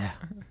go there.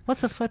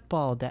 What's a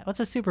football, Dad? What's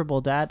a Super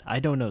Bowl, Dad? I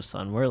don't know,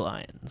 son. We're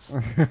lions.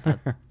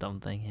 That dumb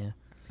thing here.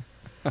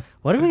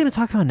 What are we going to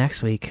talk about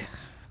next week?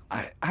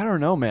 I don't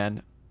know,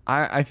 man.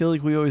 I feel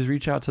like we always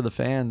reach out to the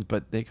fans,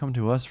 but they come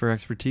to us for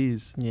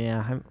expertise.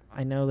 Yeah,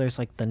 I know there's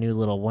like the new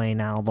Lil Wayne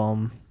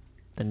album,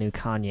 the new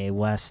Kanye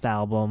West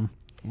album.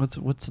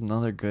 What's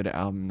another good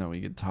album that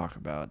we could talk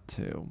about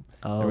too?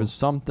 Oh. There was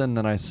something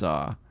that I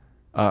saw.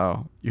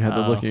 Oh, you had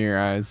the look Oh. in your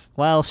eyes.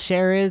 Well,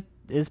 Cher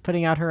is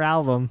putting out her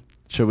album.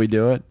 Should we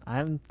do it?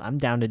 I'm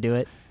down to do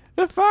it.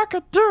 If I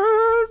could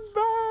turn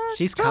back.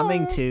 She's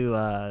coming time.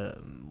 to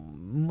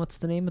what's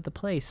the name of the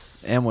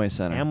place? Amway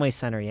Center. Amway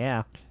Center,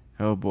 yeah.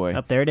 Oh boy.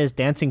 Up there it is,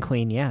 Dancing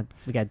Queen. Yeah,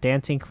 we got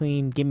Dancing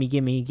Queen, Gimme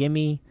Gimme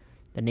Gimme,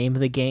 The Name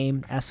of the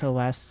Game,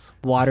 SOS,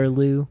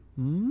 Waterloo,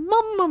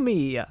 Mamma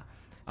Mia.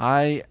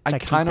 I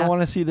kind Chiquita. of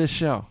want to see this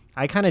show.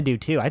 I kind of do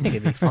too. I think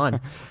it'd be fun.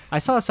 I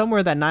saw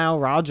somewhere that Nile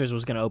Rodgers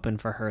was going to open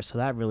for her, so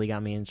that really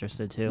got me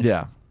interested too.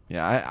 Yeah,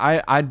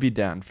 I'd be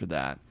down for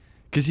that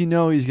Because you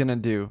know he's going to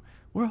do,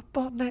 we're up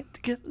all night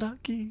to get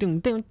lucky.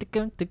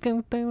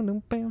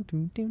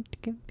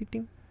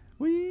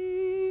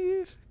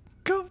 We've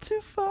come too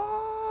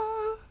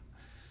far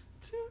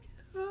to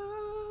give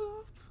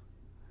up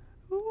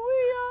who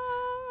we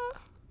are.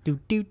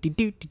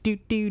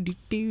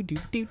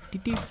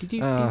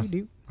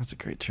 That's a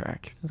great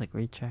track. That's a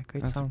great track,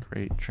 great That's song. a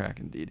great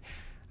track indeed.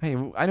 Hey,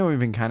 I know we've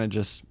been kind of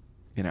just,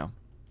 kind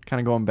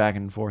of going back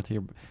and forth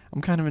here. But I'm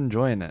kind of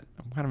enjoying it.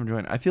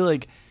 I feel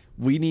like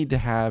we need to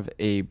have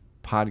a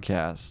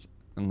podcast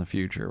in the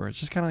future where it's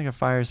just kind of like a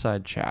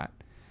fireside chat.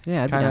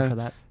 Yeah, I'd be down for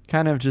that.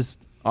 Kind of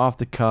just off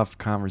the cuff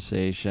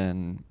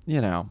conversation,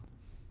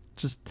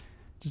 just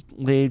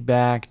laid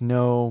back,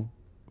 no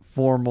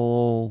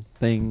formal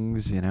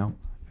things, I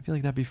feel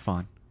like that'd be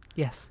fun.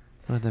 Yes.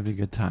 I feel like that'd be a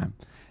good time.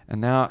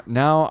 And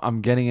now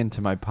I'm getting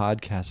into my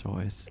podcast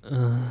voice.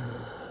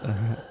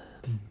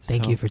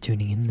 Thank So, you for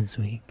tuning in this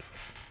week.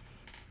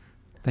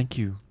 Thank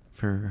you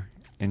for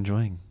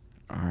enjoying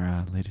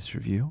our latest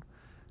review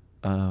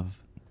of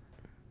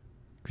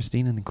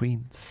Christine and the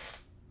Queens,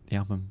 the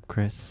album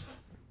Chris.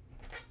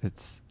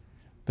 It's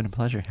been a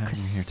pleasure having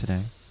you here today.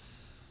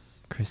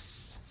 Chris.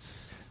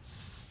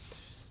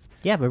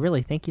 Yeah, but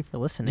really, thank you for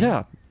listening.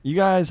 Yeah, you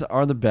guys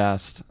are the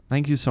best.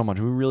 Thank you so much.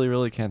 We really,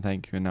 really can't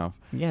thank you enough.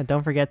 Yeah,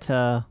 don't forget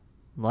to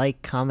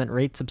like, comment,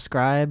 rate,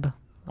 subscribe.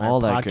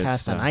 All our that good podcast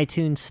stuff. on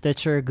iTunes,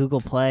 Stitcher,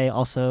 Google Play.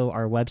 Also,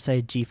 our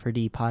website,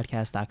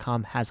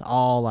 g4dpodcast.com, has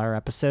all our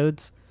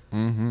episodes.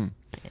 Mm-hmm.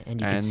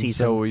 And you can see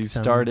so some, we've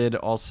started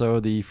also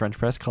the French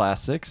Press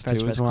Classics French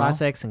too Press as well.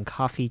 Classics and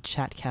Coffee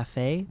Chat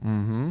Cafe.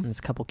 Mm-hmm. And there's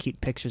a couple cute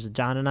pictures of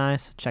John and I,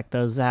 so check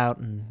those out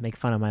and make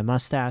fun of my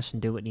mustache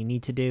and do what you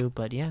need to do.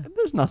 But yeah.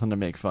 There's nothing to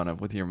make fun of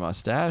with your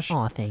mustache.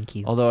 Oh, thank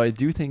you. Although I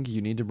do think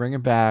you need to bring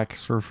it back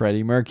for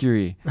Freddie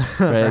Mercury.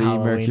 Freddie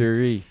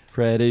Halloween.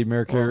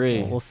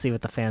 Mercury. We'll see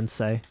what the fans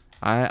say.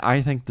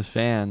 I think the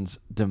fans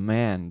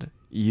demand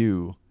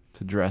you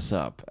to dress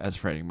up as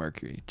Freddie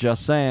Mercury.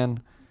 Just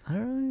saying.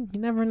 You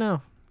never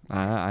know.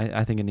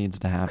 I think it needs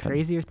to happen.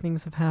 Crazier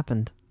things have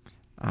happened.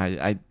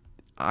 I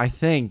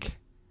think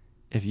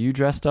if you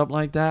dressed up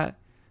like that,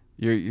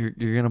 you're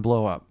gonna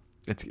blow up.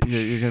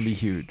 You're gonna be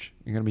huge.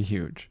 You're gonna be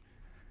huge.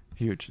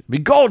 Be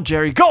gold,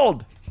 Jerry,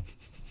 gold.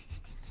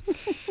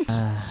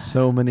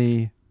 So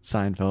many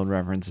Seinfeld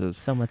references.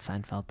 So much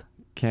Seinfeld.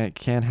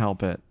 Can't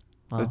help it.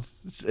 Well,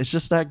 It's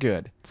just that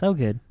good. so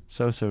good.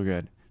 So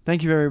good.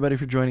 Thank you everybody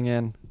for joining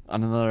in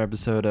on another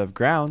episode of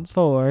Grounds.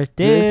 For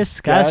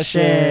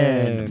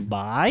discussion. Discussion.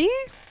 Bye.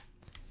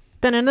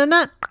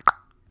 Dun-dun-dun-dun.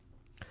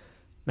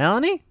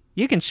 Melanie,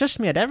 you can shush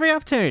me at every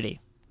opportunity.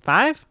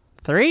 5,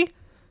 3.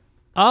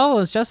 Oh,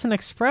 it's just an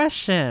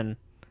expression.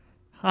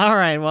 All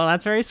right, well,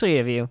 that's very sweet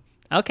of you.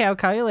 Okay, I'll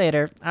call you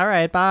later. All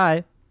right,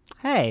 bye.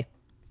 Hey,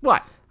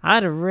 What? I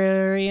had a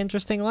very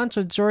interesting lunch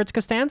with George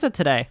Costanza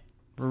today.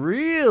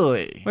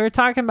 Really? We were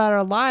talking about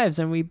our lives,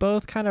 and we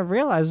both kind of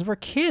realized we're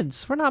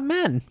kids. We're not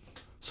men.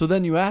 So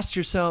then you asked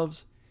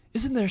yourselves,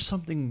 isn't there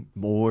something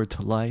more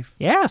to life?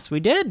 Yes, we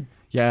did.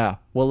 Yeah.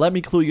 Well, let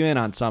me clue you in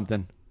on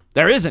something.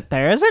 There isn't.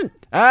 There isn't.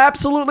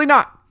 Absolutely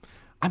not.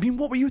 I mean,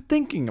 what were you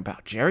thinking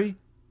about, Jerry?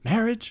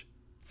 Marriage?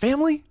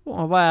 Family?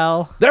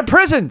 Well, They're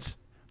prisons.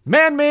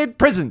 Man-made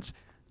prisons.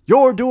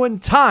 You're doing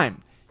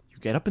time. You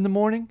get up in the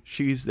morning,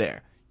 she's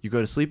there. You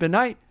go to sleep at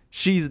night,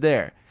 she's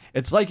there.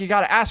 It's like you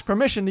gotta ask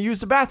permission to use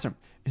the bathroom.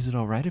 Is it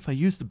all right if I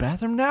use the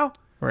bathroom now?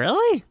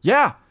 really?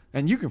 Yeah.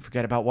 And you can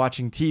forget about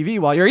watching TV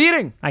while you're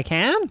eating. I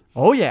can?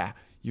 Oh, yeah.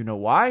 You know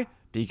why?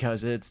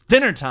 Because it's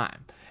dinner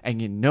time. And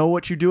you know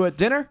what you do at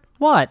dinner?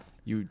 What?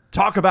 You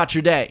talk about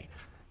your day.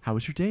 How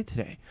was your day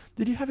today?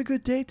 Did you have a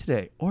good day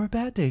today or a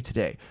bad day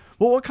today?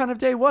 Well, what kind of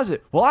day was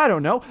it? Well, I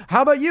don't know.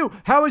 How about you?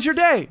 How was your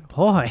day?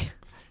 Boy.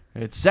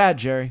 It's sad,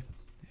 Jerry.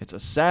 It's a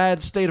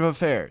sad state of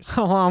affairs.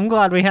 Oh, well, I'm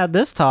glad we had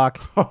this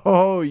talk.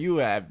 Oh, you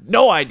have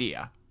no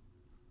idea.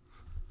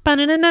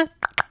 Ba-na-na-na.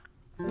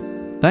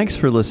 Thanks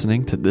for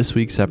listening to this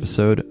week's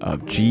episode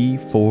of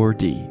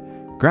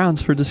G4D,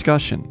 Grounds for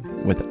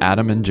Discussion with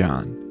Adam and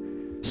John.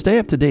 Stay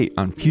up to date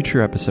on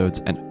future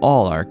episodes and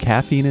all our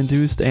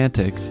caffeine-induced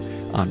antics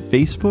on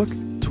Facebook,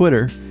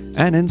 Twitter,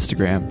 and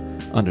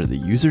Instagram under the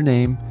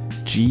username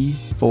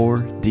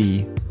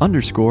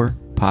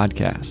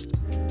G4D_podcast.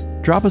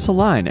 Drop us a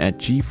line at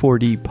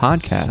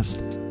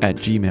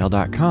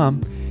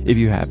g4dpodcast@gmail.com if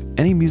you have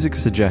any music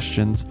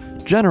suggestions,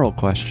 general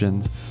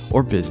questions,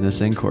 or business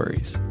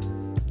inquiries.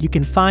 You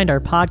can find our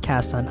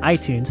podcast on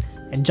iTunes,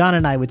 and John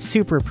and I would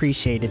super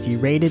appreciate if you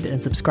rated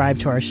and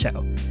subscribed to our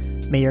show.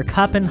 May your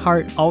cup and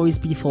heart always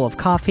be full of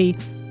coffee,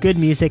 good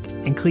music,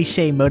 and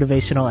cliche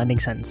motivational ending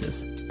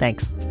sentences.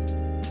 Thanks.